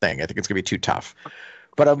thing. I think it's gonna be too tough.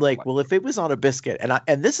 But I'm like, well, if it was on a biscuit,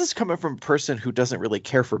 and this is coming from a person who doesn't really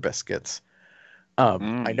care for biscuits.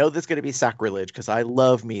 I know that's gonna be sacrilege because I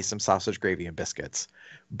love me some sausage gravy and biscuits,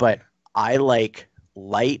 but I like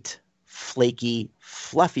light, flaky,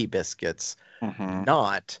 fluffy biscuits,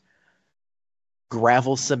 not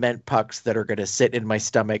gravel cement pucks that are going to sit in my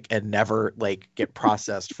stomach and never like get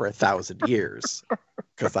processed for 1,000 years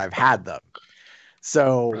because I've had them.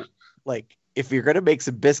 So like, if you're going to make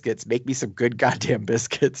some biscuits, make me some good goddamn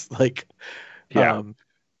biscuits. Like, Yeah.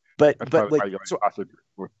 But That's but probably like, why you like sausage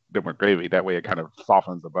with different gravy. That way it kind of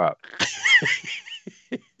softens them up.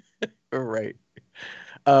 right.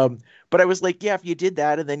 But I was like, yeah, if you did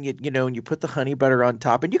that and then and you put the honey butter on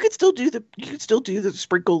top, and you could still do the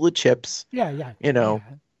sprinkle the chips. Yeah.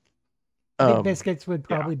 I think biscuits would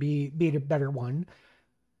probably be the better one.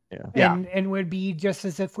 Yeah. And would be just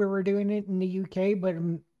as if we were doing it in the UK, but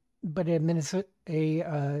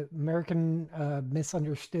American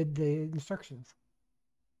misunderstood the instructions.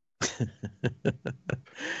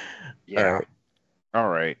 Yeah. All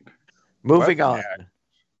right. Moving on.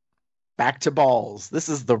 Back to balls. This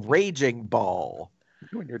is the raging ball.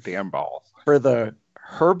 You and your damn balls. For the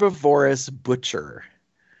herbivorous butcher.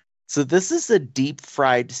 So this is a deep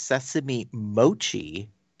fried sesame mochi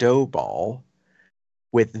dough ball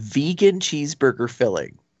with vegan cheeseburger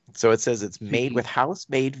filling. So it says it's made with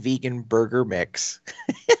house-made vegan burger mix,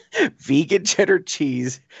 vegan cheddar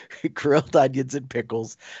cheese, grilled onions and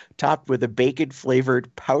pickles, topped with a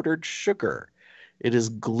bacon-flavored powdered sugar. It is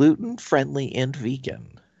gluten-friendly and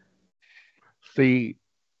vegan. See,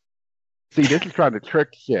 this is trying to trick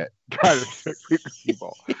shit. Trying to trick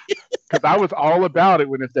people. Because I was all about it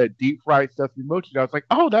when it said deep fried sesame mochi. I was like,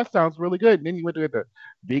 oh, that sounds really good. And then you went to the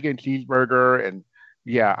vegan cheeseburger, and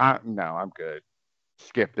I'm good.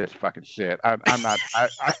 Skip this fucking shit. I'm not.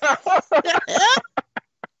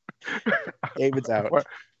 David's out.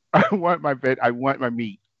 I want my bit. I want my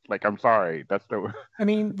meat. Like, I'm sorry. That's the. I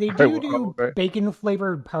mean, they do bacon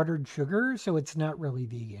flavored powdered sugar, so it's not really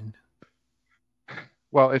vegan.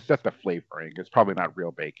 Well, it's just a flavoring. It's probably not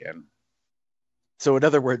real bacon. So, in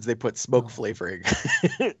other words, they put smoke flavoring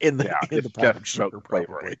in the powdered sugar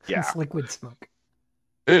flavoring. Yeah, it's liquid smoke.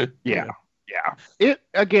 Yeah. It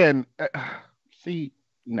again. See,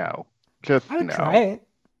 no, just I would no. try it.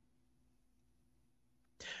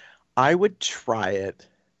 I would try it.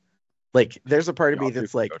 Like, there's a part of me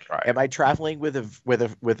that's like, am I traveling with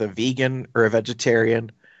a vegan or a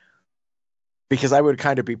vegetarian? Because I would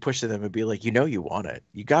kind of be pushing them and be like, you want it.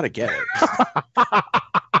 You got to get it.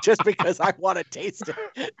 Just because I want to taste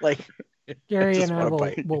it. Like, Gary and I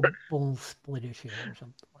will split a share or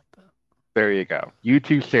something like that. There you go. You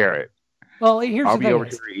two share it. Well, here's the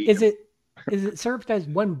thing. Is it served as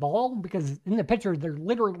one ball? Because in the picture, there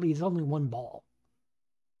literally is only one ball.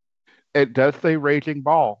 It does say raging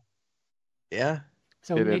ball. Yeah.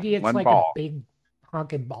 So maybe it's like a big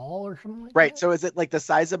honking ball or something like that? Right. So is it like the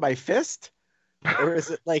size of my fist? Or is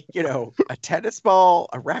it like, a tennis ball,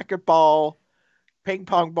 a racquetball,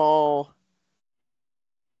 ping-pong ball?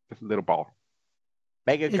 Just a little ball.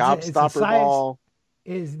 Mega gobstopper ball.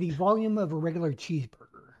 Is the volume of a regular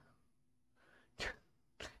cheeseburger.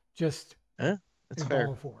 Just that's fair.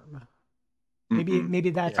 Ball form. Maybe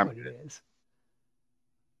that's what it is.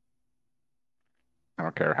 I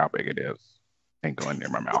don't care how big it is. Ain't going near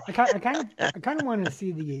my mouth. I kind of want to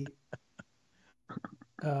see the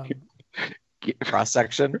cross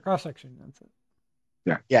section. Cross section. That's it.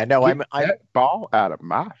 Yeah. Yeah. No, I'm that ball out of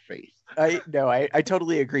my face. I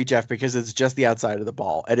totally agree, Jeff, because it's just the outside of the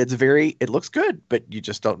ball, and it looks good, but you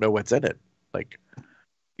just don't know what's in it. Like,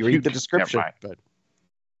 you read the description, but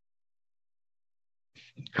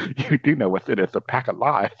you do know what's in it. It's a pack of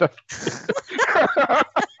lies.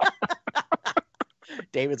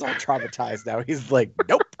 David's all traumatized now. He's like,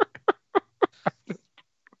 nope.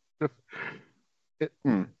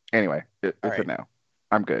 Anyway, it's a no.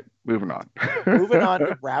 I'm good. Moving on. Moving on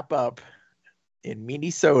to wrap up in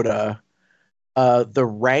Minnesota, the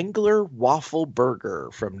Wrangler Waffle Burger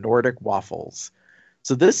from Nordic Waffles.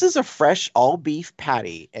 So this is a fresh all-beef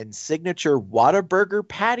patty and signature Whataburger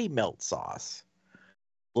patty melt sauce,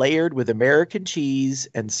 layered with American cheese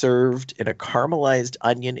and served in a caramelized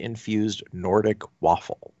onion-infused Nordic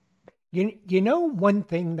waffle. You know one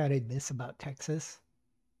thing that I miss about Texas?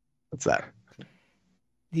 What's that?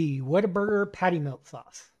 The Whataburger patty melt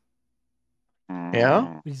sauce.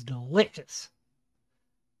 Yeah? It was delicious.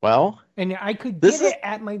 Well, and I could get it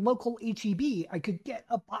at my local HEB. I could get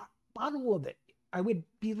a bottle of it I would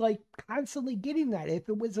be like constantly getting that if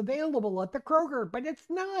it was available at the Kroger, but it's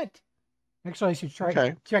not. Actually, I should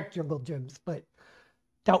check Jungle Gyms, but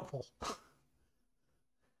doubtful.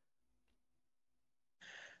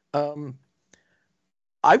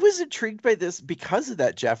 I was intrigued by this because of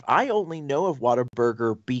that, Jeff. I only know of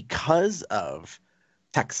Whataburger because of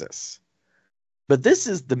Texas. But this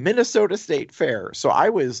is the Minnesota State Fair. So I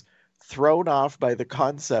was thrown off by the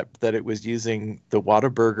concept that it was using the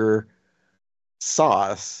Whataburger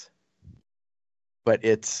sauce, but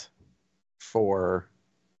it's for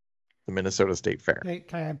the Minnesota State Fair. Hey,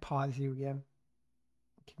 can I pause you again?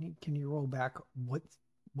 Can you roll back?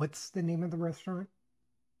 What's the name of the restaurant?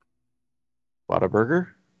 Whataburger?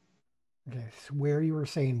 Okay, I swear you were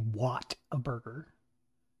saying what a burger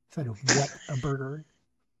instead of what a burger.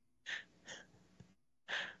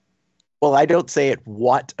 Well, I don't say it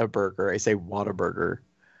what a burger. I say Whataburger.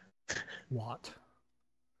 What?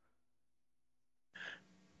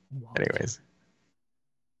 Anyways.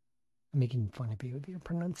 I'm making fun of you with your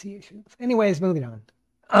pronunciations. Anyways, moving on.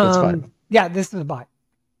 That's fine. Yeah, this is a bot.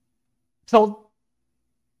 Sold.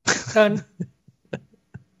 Done.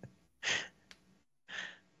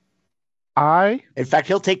 In fact,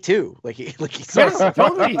 he'll take two. Like he says. Yeah,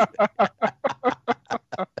 totally.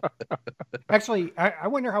 Actually, I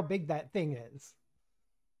wonder how big that thing is.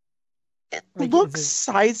 It looks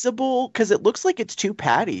sizable because it looks like it's two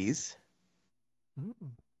patties.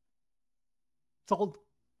 Sold.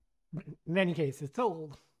 In any case, it's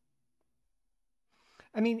sold.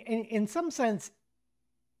 I mean, in some sense,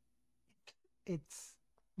 it's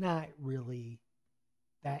not really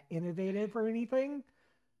that innovative or anything.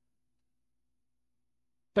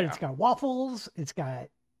 But it's got waffles, it's got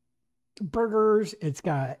burgers, it's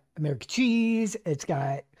got American cheese, it's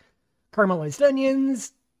got caramelized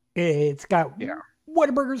onions, it's got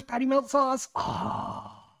Whataburger's patty melt sauce.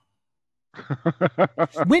 Oh.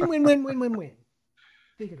 Win, win, win, win, win, win.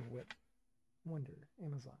 Speaking of which, wonder,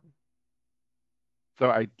 Amazon. So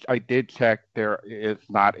I did check. There is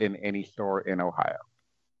not in any store in Ohio.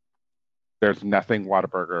 There's nothing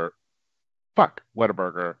Whataburger. Fuck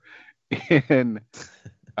Whataburger in.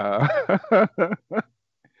 At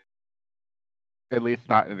least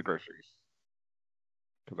not in the groceries.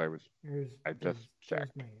 Because I just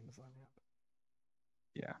checked. My Amazon app.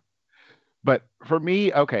 Yeah. But for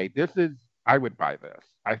me, okay, I would buy this.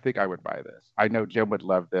 I think I would buy this. I know Jim would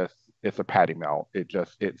love this. It's a patty melt.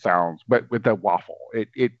 It sounds, but with the waffle,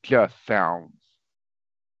 it just sounds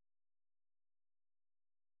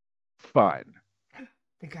fun.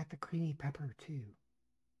 They got the creamy pepper too.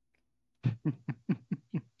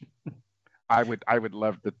 I would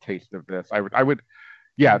love the taste of this. I would,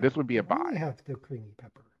 yeah, this would be a buy. I have the creamy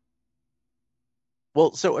pepper.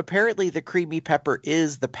 Well, so apparently the creamy pepper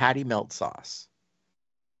is the patty melt sauce.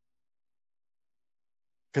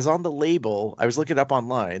 Because on the label, I was looking up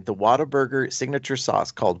online, the Whataburger signature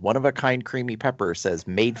sauce called one-of-a-kind creamy pepper says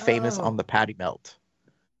made famous on the patty melt.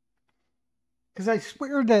 Because I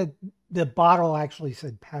swear that the bottle actually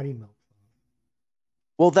said patty melt.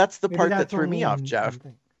 Well, that's the part that threw me off, Jeff.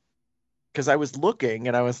 Because I was looking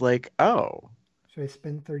and I was like, oh. Should I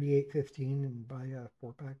spend $38.15 and buy a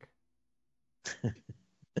 4-pack?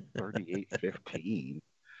 $38.15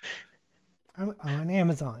 on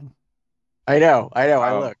Amazon. I know.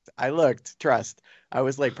 I looked. Trust. I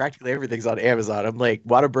was like, practically everything's on Amazon. I'm like,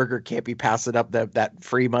 Whataburger can't be passing up that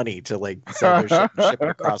free money to like sell their ship it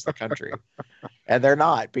across the country, and they're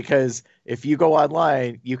not, because if you go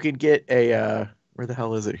online, you can get a where the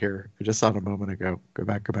hell is it here? I just saw it a moment ago. Go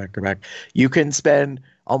back. You can spend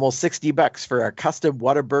almost $60 for a custom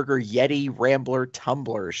Whataburger Yeti Rambler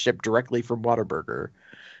tumbler shipped directly from Whataburger,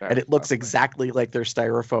 and it looks exactly like their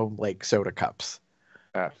styrofoam like soda cups.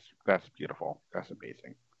 That's beautiful. That's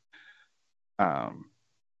amazing.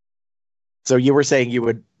 So you were saying you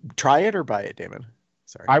would try it or buy it, Damon?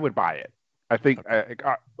 Sorry. I would buy it. I think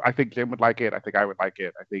I think Jim would like it. I think I would like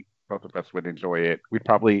it. I think both of us would enjoy it. We'd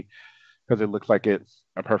probably, because it looks like it's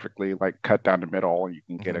a perfectly like cut down the middle, and you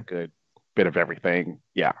can get a good bit of everything.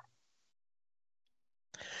 Yeah.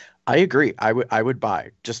 I agree. I would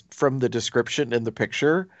buy, just from the description in the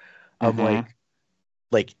picture. I'm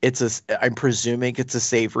like I'm presuming it's a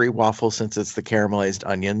savory waffle since it's the caramelized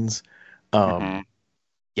onions.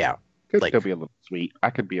 Yeah. Could still be a little sweet. I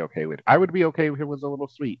could be okay with it. I would be okay if it was a little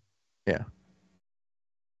sweet. Yeah.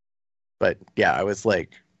 But yeah, I was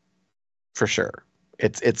like, for sure.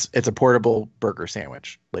 It's a portable burger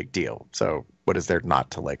sandwich, like, deal. So what is there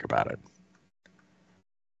not to like about it?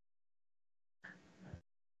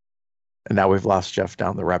 And now we've lost Jeff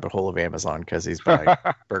down the rabbit hole of Amazon because he's buying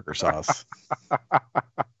burger sauce.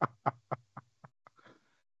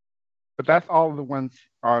 But that's all the ones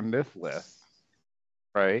on this list,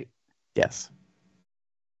 right? Yes,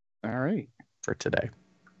 All right. for today.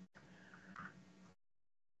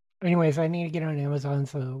 Anyways, I need to get on Amazon,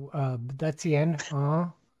 so that's the end.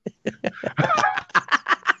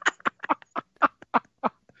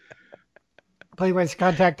 Playways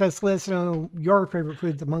contact us. Let us know your favorite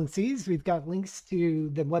foods amongst these. We've got links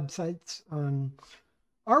to the websites on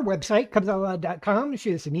our website, cubsoutloud.com.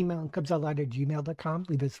 Shoot us an email on cubsoutloud@gmail.com.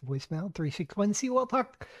 Leave us a voicemail, 361-COL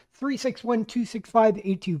Talk,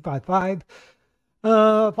 361-265-8255.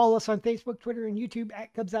 Follow us on Facebook, Twitter, and YouTube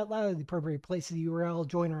at Cubs Out Loud. The appropriate place of the URL.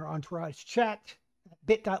 Join our entourage chat at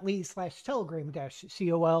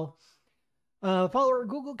bit.ly/telegram-COL. Follow our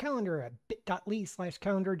Google Calendar at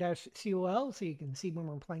bit.ly/calendar-COL so you can see when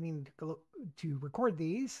we're planning to record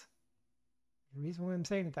these. The reason why I'm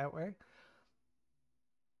saying it that way.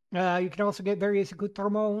 You can also get various good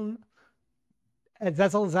thermal at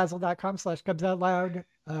zazzle.com/cubsoutloud.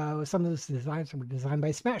 Some of those designs were designed by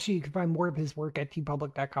Smashy. You can find more of his work at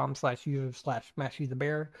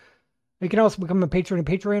tpublic.com/u/SmashyTheBear. You can also become a patron at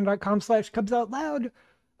patreon.com/cubsoutloud.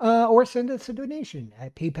 Or send us a donation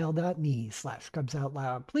at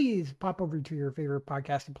paypal.me/cubsoutloud. Please pop over to your favorite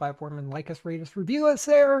podcasting platform and like us, rate us, review us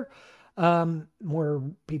there. More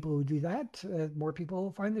people who do that, more people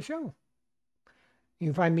will find the show. You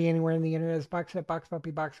can find me anywhere in the internet as Boxset, Box Puppy,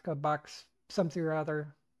 Box Cub, Box something or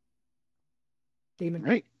other. Damon.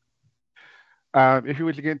 Right. If you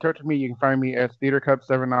wish to get in touch with me, you can find me as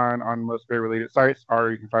TheaterCub79 on most related sites, or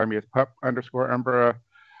you can find me as pup_Umbra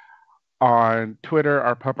on Twitter,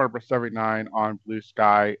 or pup_79 on Blue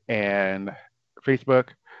Sky and Facebook.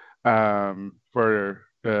 For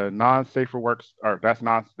the non-safe for work, or that's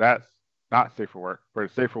not safe for work. For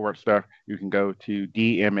the safe for work stuff, you can go to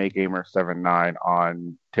DMAGamer79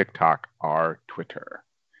 on TikTok or Twitter.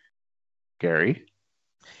 Gary?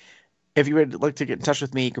 If you would like to get in touch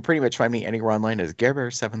with me, you can pretty much find me anywhere online as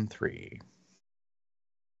Gerber73.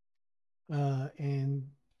 And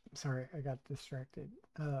sorry, I got distracted.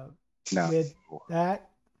 No. With that,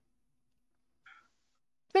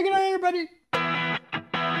 say good night, everybody.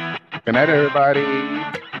 Good night, everybody.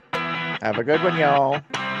 Have a good one, y'all.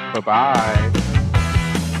 Bye-bye.